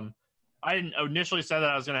 I initially said that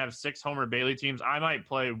I was going to have 6 Homer Bailey teams. I might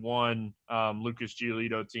play one Lucas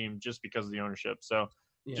Giolito team just because of the ownership. So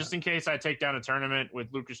just in case I take down a tournament with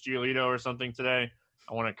Lucas Giolito or something today,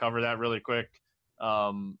 I want to cover that really quick.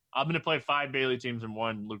 I'm going to play 5 Bailey teams and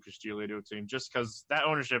 1 Lucas Giolito team just because that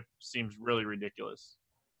ownership seems really ridiculous.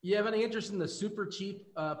 You have any interest in the super cheap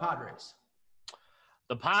Padres?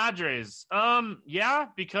 The Padres. Yeah,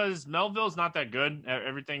 because Melville's not that good at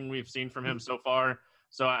everything we've seen from him so far.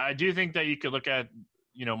 So I do think that you could look at,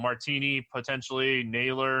 Martini, potentially,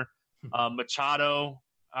 Naylor, Machado.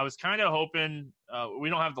 I was kind of hoping we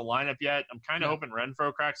don't have the lineup yet. I'm kind of hoping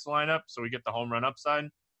Renfroe cracks the lineup so we get the home run upside.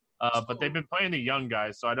 But they've been playing the young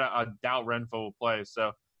guys, so I doubt Renfroe will play.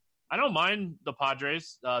 So I don't mind the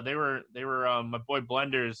Padres. They were my boy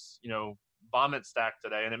Blender's, vomit stack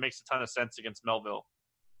today, and it makes a ton of sense against Melville.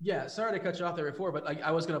 Yeah, sorry to cut you off there before, but I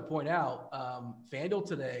was going to point out, FanDuel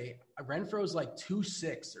today, Renfroe's like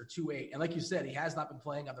 2.6 or 2.8. And like you said, he has not been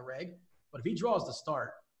playing on the reg. But if he draws the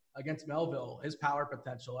start against Melville, his power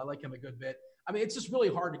potential, I like him a good bit. I mean, it's just really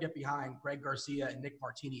hard to get behind Greg Garcia and Nick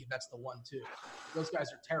Martini if that's the 1-2. Those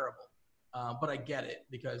guys are terrible. But I get it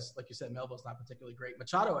because, like you said, Melville's not particularly great.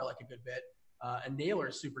 Machado I like a good bit. And Naylor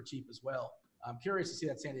is super cheap as well. I'm curious to see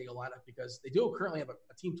that San Diego lineup because they do currently have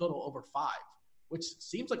a team total over 5. Which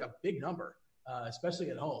seems like a big number, especially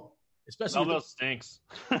at home. Melville stinks.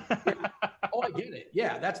 Oh, I get it.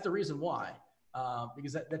 Yeah, that's the reason why.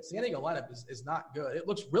 Because that San Diego lineup is not good. It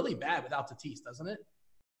looks really bad without Tatis, doesn't it?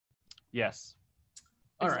 Yes.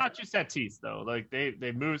 It's not just Tatis, though. Like,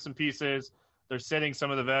 they moved some pieces. They're sitting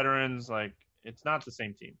some of the veterans. Like, it's not the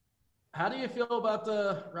same team. How do you feel about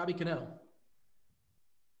Robbie Cano?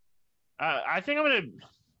 I think I'm going to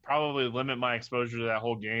probably limit my exposure to that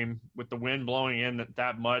whole game with the wind blowing in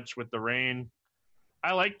that much with the rain.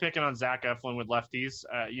 I like picking on Zach Eflin with lefties.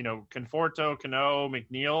 Conforto, Cano,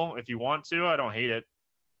 McNeil, if you want to. I don't hate it.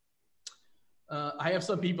 I have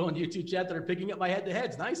some people in YouTube chat that are picking up my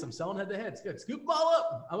head-to-heads. Nice. I'm selling head-to-heads. Good. Scoop them all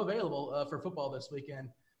up. I'm available for football this weekend.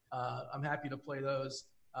 I'm happy to play those.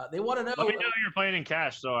 They want to know. Let me know you're playing in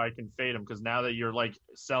cash so I can fade them because now that you're, like,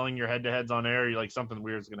 selling your head-to-heads on air, you're like something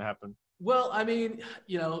weird is going to happen. Well, I mean,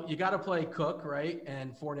 you got to play Cook, right,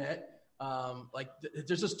 and Fournette.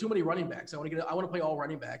 There's just too many running backs. I want to play all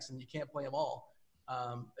running backs, and you can't play them all.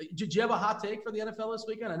 Did you have a hot take for the NFL this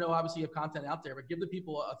weekend? I know obviously you have content out there, but give the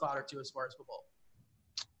people a thought or two as far as football.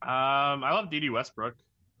 I love D.D. Westbrook.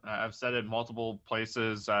 I've said it multiple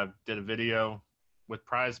places. I did a video with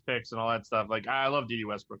prize picks and all that stuff. Like, I love D.D.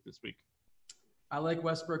 Westbrook this week. I like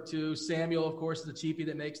Westbrook too. Samuel, of course, is the cheapie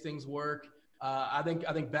that makes things work. I think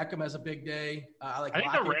Beckham has a big day. I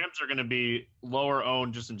think the Rams are going to be lower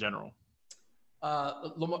owned just in general.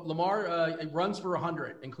 Lamar runs for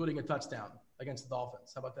 100, including a touchdown against the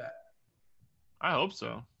Dolphins. How about that? I hope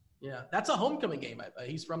so. Yeah, that's a homecoming game.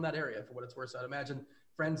 He's from that area, for what it's worth. So I'd imagine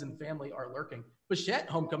friends and family are lurking. Bichette,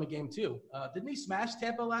 homecoming game too. Didn't he smash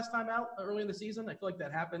Tampa last time out early in the season? I feel like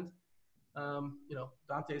that happened.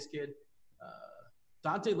 Dante's kid.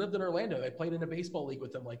 Dante lived in Orlando. I played in a baseball league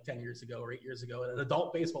with him like 10 years ago or 8 years ago, an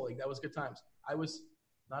adult baseball league. That was good times. I was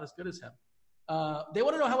not as good as him. They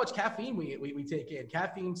want to know how much caffeine we take in.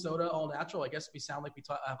 Caffeine, soda, all natural. I guess we sound like we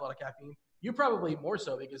have a lot of caffeine. You probably more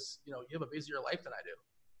so because, you have a busier life than I do.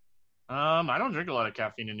 I don't drink a lot of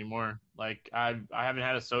caffeine anymore. Like I haven't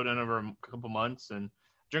had a soda in over a couple months, and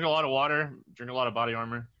drink a lot of water, drink a lot of Body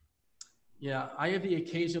Armor. Yeah, I have the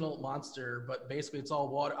occasional Monster, but basically it's all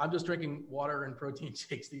water. I'm just drinking water and protein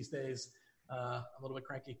shakes these days. A little bit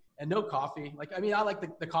cranky, and no coffee. I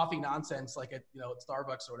like the coffee nonsense, like at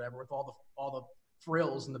Starbucks or whatever, with all the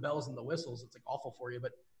frills and the bells and the whistles. It's like awful for you,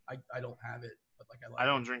 but I don't have it. But I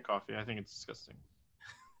don't drink coffee. I think it's disgusting.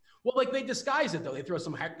 Well, like they disguise it though. They throw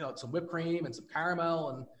some whipped cream and some caramel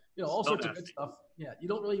and all sorts of good stuff. Yeah, you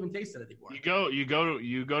don't really even taste it anymore. You go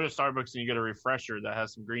to Starbucks and you get a refresher that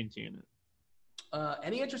has some green tea in it.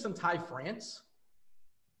 Any interest in Ty France?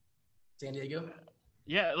 San Diego?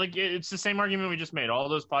 Yeah, it's the same argument we just made. All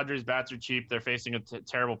those Padres bats are cheap. They're facing a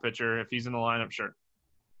terrible pitcher. If he's in the lineup, sure.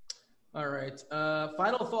 All right.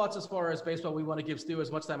 Final thoughts as far as baseball. We want to give Stu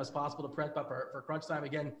as much time as possible to prep up for Crunch Time.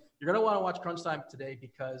 Again, you're going to want to watch Crunch Time today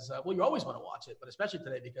because, you always want to watch it, but especially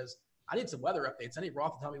today because I need some weather updates. I need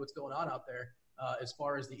Roth to tell me what's going on out there as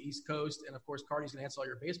far as the East Coast. And, of course, Cardi's going to answer all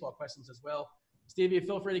your baseball questions as well. Stevie,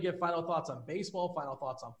 feel free to give final thoughts on baseball, final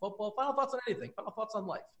thoughts on football, final thoughts on anything, final thoughts on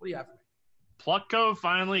life. What do you have for me? Plutko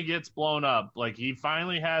finally gets blown up. He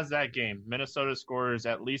finally has that game. Minnesota scores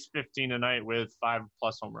at least 15 tonight with 5+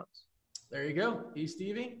 home runs. There you go. He's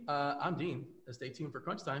Stevie. I'm Dean. Stay tuned for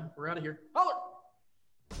Crunch Time. We're out of here. Holler!